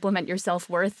to supplement your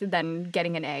self-worth than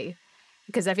getting an A.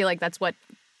 Because I feel like that's what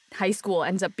high school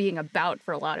ends up being about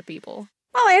for a lot of people.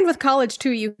 Well, and with college too,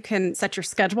 you can set your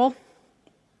schedule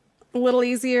a little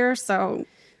easier. So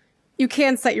you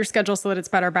can set your schedule so that it's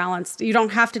better balanced. You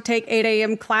don't have to take 8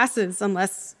 a.m. classes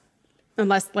unless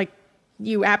like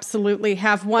you absolutely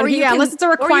have one. Unless it's a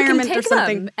requirement or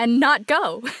something. Them and not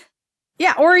go.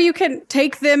 Yeah, or you can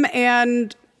take them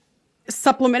and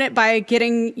supplement it by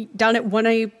getting done at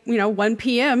 1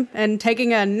 p.m. and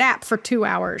taking a nap for 2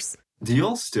 hours. Do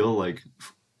y'all still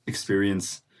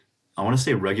experience, I want to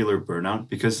say, regular burnout?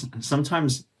 Because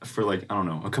sometimes for I don't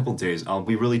know, a couple days, I'll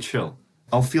be really chill.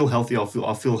 I'll feel healthy, I'll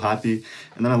feel happy,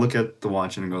 and then I look at the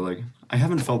watch and go I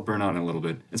haven't felt burnout in a little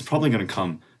bit. It's probably gonna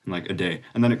come in a day,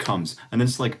 and then it comes, and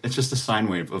it's just a sine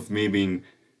wave of me being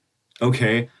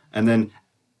okay, and then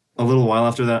a little while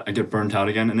after that, I get burnt out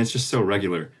again, and it's just so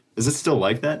regular. Is it still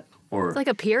like that, or It's like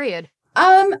a period.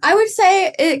 I would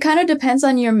say it kind of depends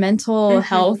on your mental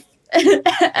health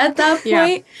at that Yeah.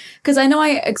 point. Because I know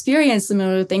I experienced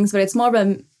similar things, but it's more of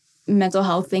a mental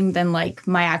health thing than my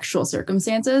actual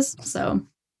circumstances. So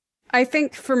I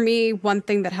think for me, one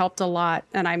thing that helped a lot,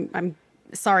 and I'm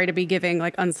sorry to be giving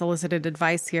unsolicited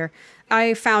advice here,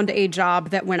 I found a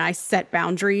job that when I set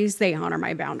boundaries, they honor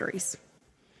my boundaries,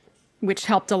 which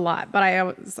helped a lot. But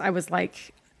I was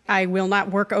like, I will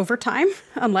not work overtime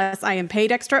unless I am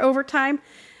paid extra overtime.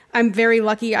 I'm very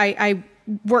lucky. I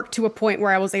worked to a point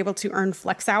where I was able to earn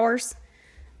flex hours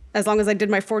as long as I did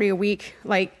my 40 a week.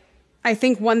 I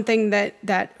think one thing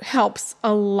that helps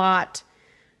a lot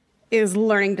is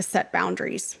learning to set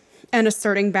boundaries and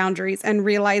asserting boundaries and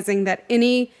realizing that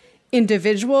any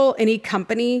individual, any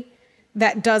company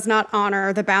that does not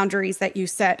honor the boundaries that you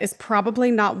set is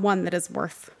probably not one that is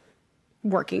worth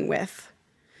working with.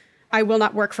 I will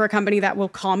not work for a company that will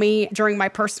call me during my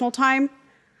personal time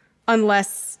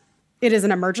unless it is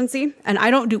an emergency. And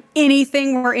I don't do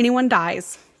anything where anyone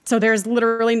dies. So there's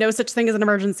literally no such thing as an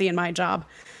emergency in my job.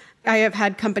 I have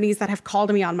had companies that have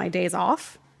called me on my days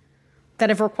off, that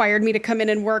have required me to come in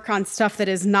and work on stuff that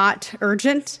is not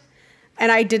urgent.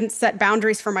 And I didn't set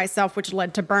boundaries for myself, which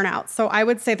led to burnout. So I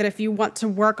would say that if you want to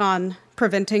work on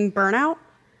preventing burnout,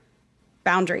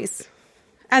 boundaries.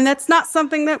 And that's not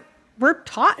something that we're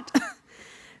taught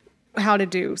how to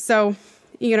do. So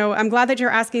I'm glad that you're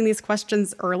asking these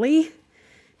questions early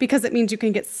because it means you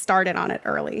can get started on it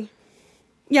early.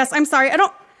 Yes, I'm sorry.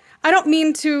 I don't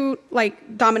mean to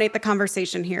dominate the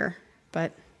conversation here,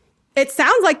 but it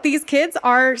sounds like these kids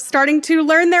are starting to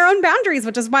learn their own boundaries,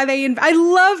 which is why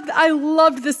I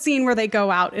loved the scene where they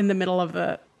go out in the middle of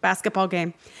the basketball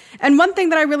game. And one thing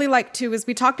that I really liked too is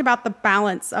we talked about the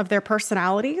balance of their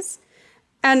personalities.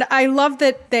 And I love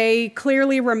that they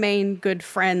clearly remain good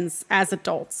friends as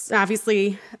adults.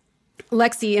 Obviously,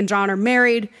 Lexi and John are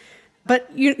married, but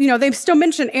they still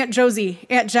mention Aunt Josie,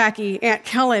 Aunt Jackie, Aunt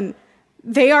Kellen.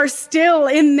 They are still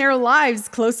in their lives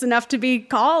close enough to be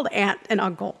called aunt and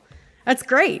uncle. That's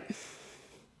great.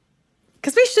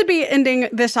 Because we should be ending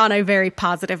this on a very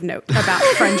positive note about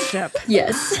friendship.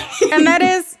 Yes. And that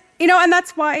is, and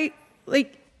that's why,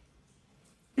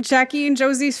 Jackie and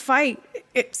Josie's fight,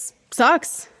 it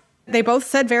sucks. They both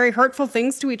said very hurtful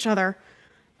things to each other,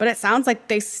 but it sounds like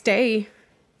they stay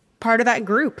part of that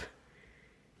group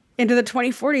into the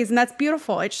 2040s, and that's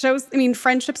beautiful. It shows,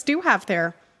 friendships do have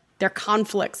their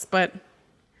conflicts, but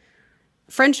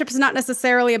friendship is not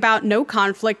necessarily about no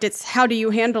conflict. It's how do you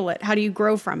handle it? How do you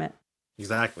grow from it?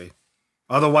 Exactly.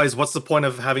 Otherwise, what's the point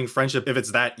of having friendship if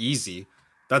it's that easy?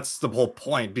 That's the whole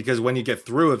point, because when you get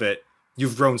through of it,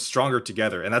 you've grown stronger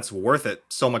together, and that's worth it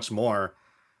so much more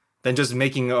than just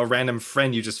making a random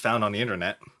friend you just found on the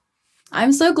internet.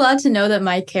 I'm so glad to know that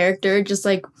my character just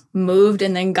moved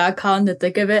and then got caught in the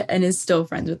thick of it and is still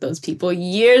friends with those people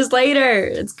years later.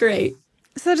 It's great.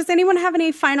 So does anyone have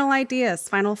any final ideas,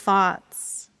 final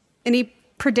thoughts? Any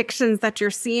predictions that you're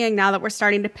seeing now that we're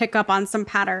starting to pick up on some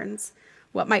patterns?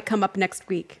 What might come up next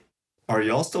week? Are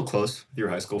y'all still close with your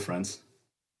high school friends?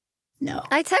 No.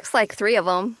 I text 3 of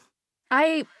them.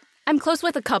 I'm close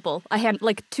with a couple. I had 2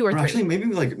 or Or 3. actually,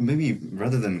 maybe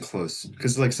rather than close,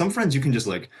 because some friends you can just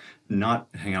not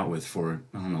hang out with for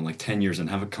 10 years and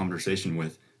have a conversation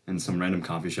with in some random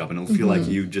coffee shop, and it'll feel like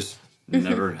you just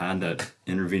never had that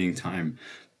intervening time.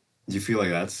 Do you feel like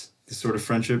that's the sort of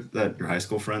friendship that your high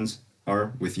school friends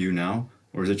are with you now,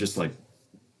 or is it just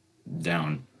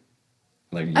down?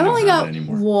 You I've only got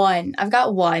anymore? one. I've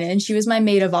got one, and she was my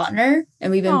maid of honor,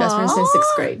 and we've been best friends since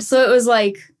 6th grade. So it was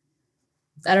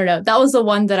I don't know. That was the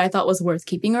one that I thought was worth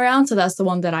keeping around. So that's the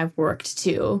one that I've worked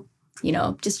to,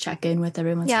 just check in with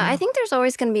everyone. Yeah, I think there's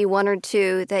always going to be 1 or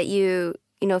 2 that you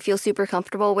feel super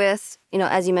comfortable with.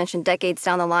 As you mentioned, decades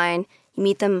down the line, you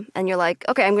meet them and you're like,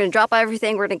 okay, I'm going to drop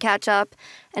everything. We're going to catch up.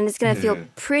 And it's going to feel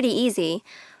pretty easy.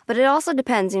 But it also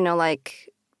depends,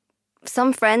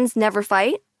 some friends never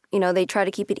fight. They try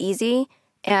to keep it easy.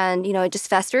 And, it just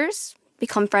festers,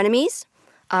 become frenemies.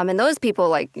 And those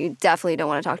people, you definitely don't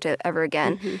want to talk to ever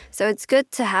again. Mm-hmm. So it's good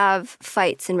to have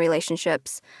fights in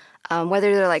relationships,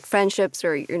 whether they're friendships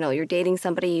or, you're dating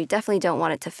somebody, you definitely don't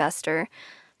want it to fester.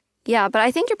 Yeah, but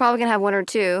I think you're probably going to have 1 or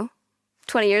 2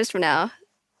 20 years from now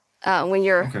when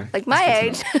you're my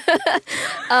age.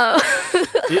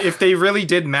 If they really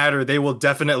did matter, they will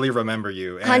definitely remember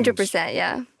you. 100%,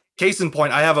 yeah. Case in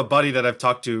point, I have a buddy that I've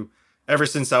talked to ever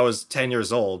since I was 10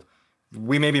 years old.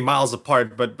 We may be miles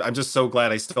apart, but I'm just so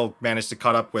glad I still managed to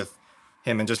cut up with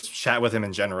him and just chat with him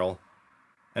in general.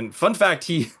 And fun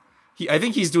fact, I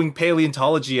think he's doing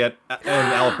paleontology in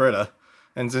Alberta.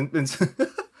 And that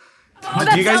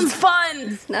sounds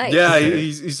fun. Nice. Yeah,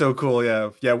 he's so cool.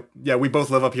 Yeah. We both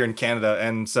live up here in Canada,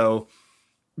 and so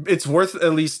it's worth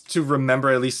at least to remember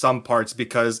at least some parts,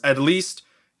 because at least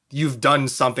you've done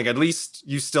something. At least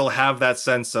you still have that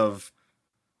sense of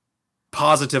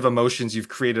positive emotions you've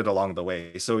created along the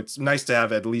way. So it's nice to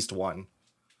have at least one.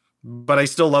 But I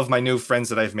still love my new friends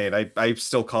that I've made. I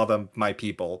still call them my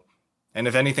people. And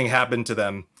if anything happened to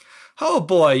them, oh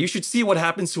boy, you should see what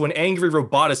happens to an angry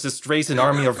roboticist raised an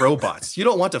army of robots. You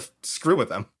don't want to screw with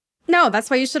them. No, that's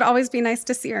why you should always be nice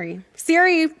to Siri.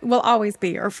 Siri will always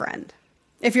be your friend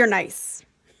if you're nice.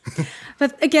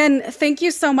 But again, thank you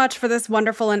so much for this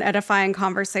wonderful and edifying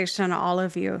conversation, all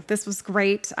of you. This was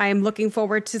great. I am looking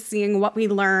forward to seeing what we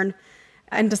learn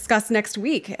and discuss next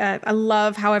week. I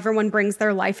love how everyone brings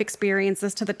their life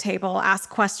experiences to the table, ask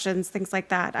questions, things like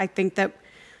that. I think that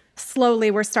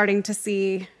slowly we're starting to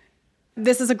see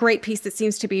this is a great piece that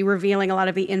seems to be revealing a lot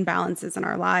of the imbalances in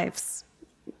our lives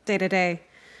day to day.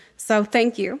 So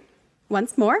thank you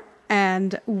once more,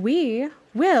 and we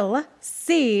will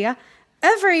see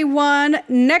everyone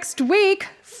next week,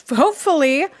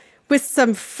 hopefully with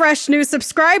some fresh new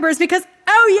subscribers, because,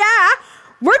 oh yeah,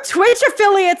 we're Twitch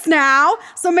affiliates now.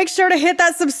 So make sure to hit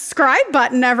that subscribe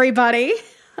button, everybody.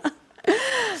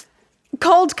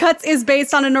 Cold Cuts is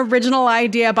based on an original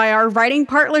idea by our writing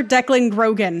partner, Declan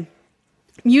Grogan.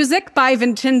 Music by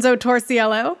Vincenzo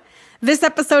Torciello. This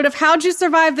episode of How'd You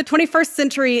Survive the 21st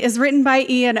Century is written by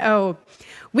Ian O.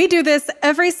 We do this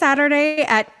every Saturday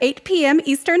at 8 p.m.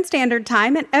 Eastern Standard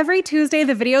Time, and every Tuesday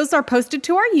the videos are posted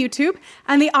to our YouTube,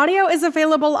 and the audio is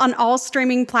available on all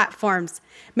streaming platforms.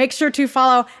 Make sure to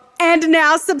follow and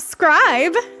now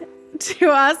subscribe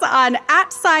to us on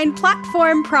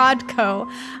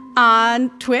 @PlatformProdCo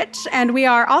on Twitch, and we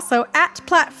are also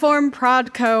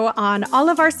 @PlatformProdCo on all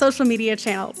of our social media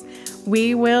channels.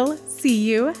 We will see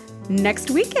you next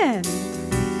weekend.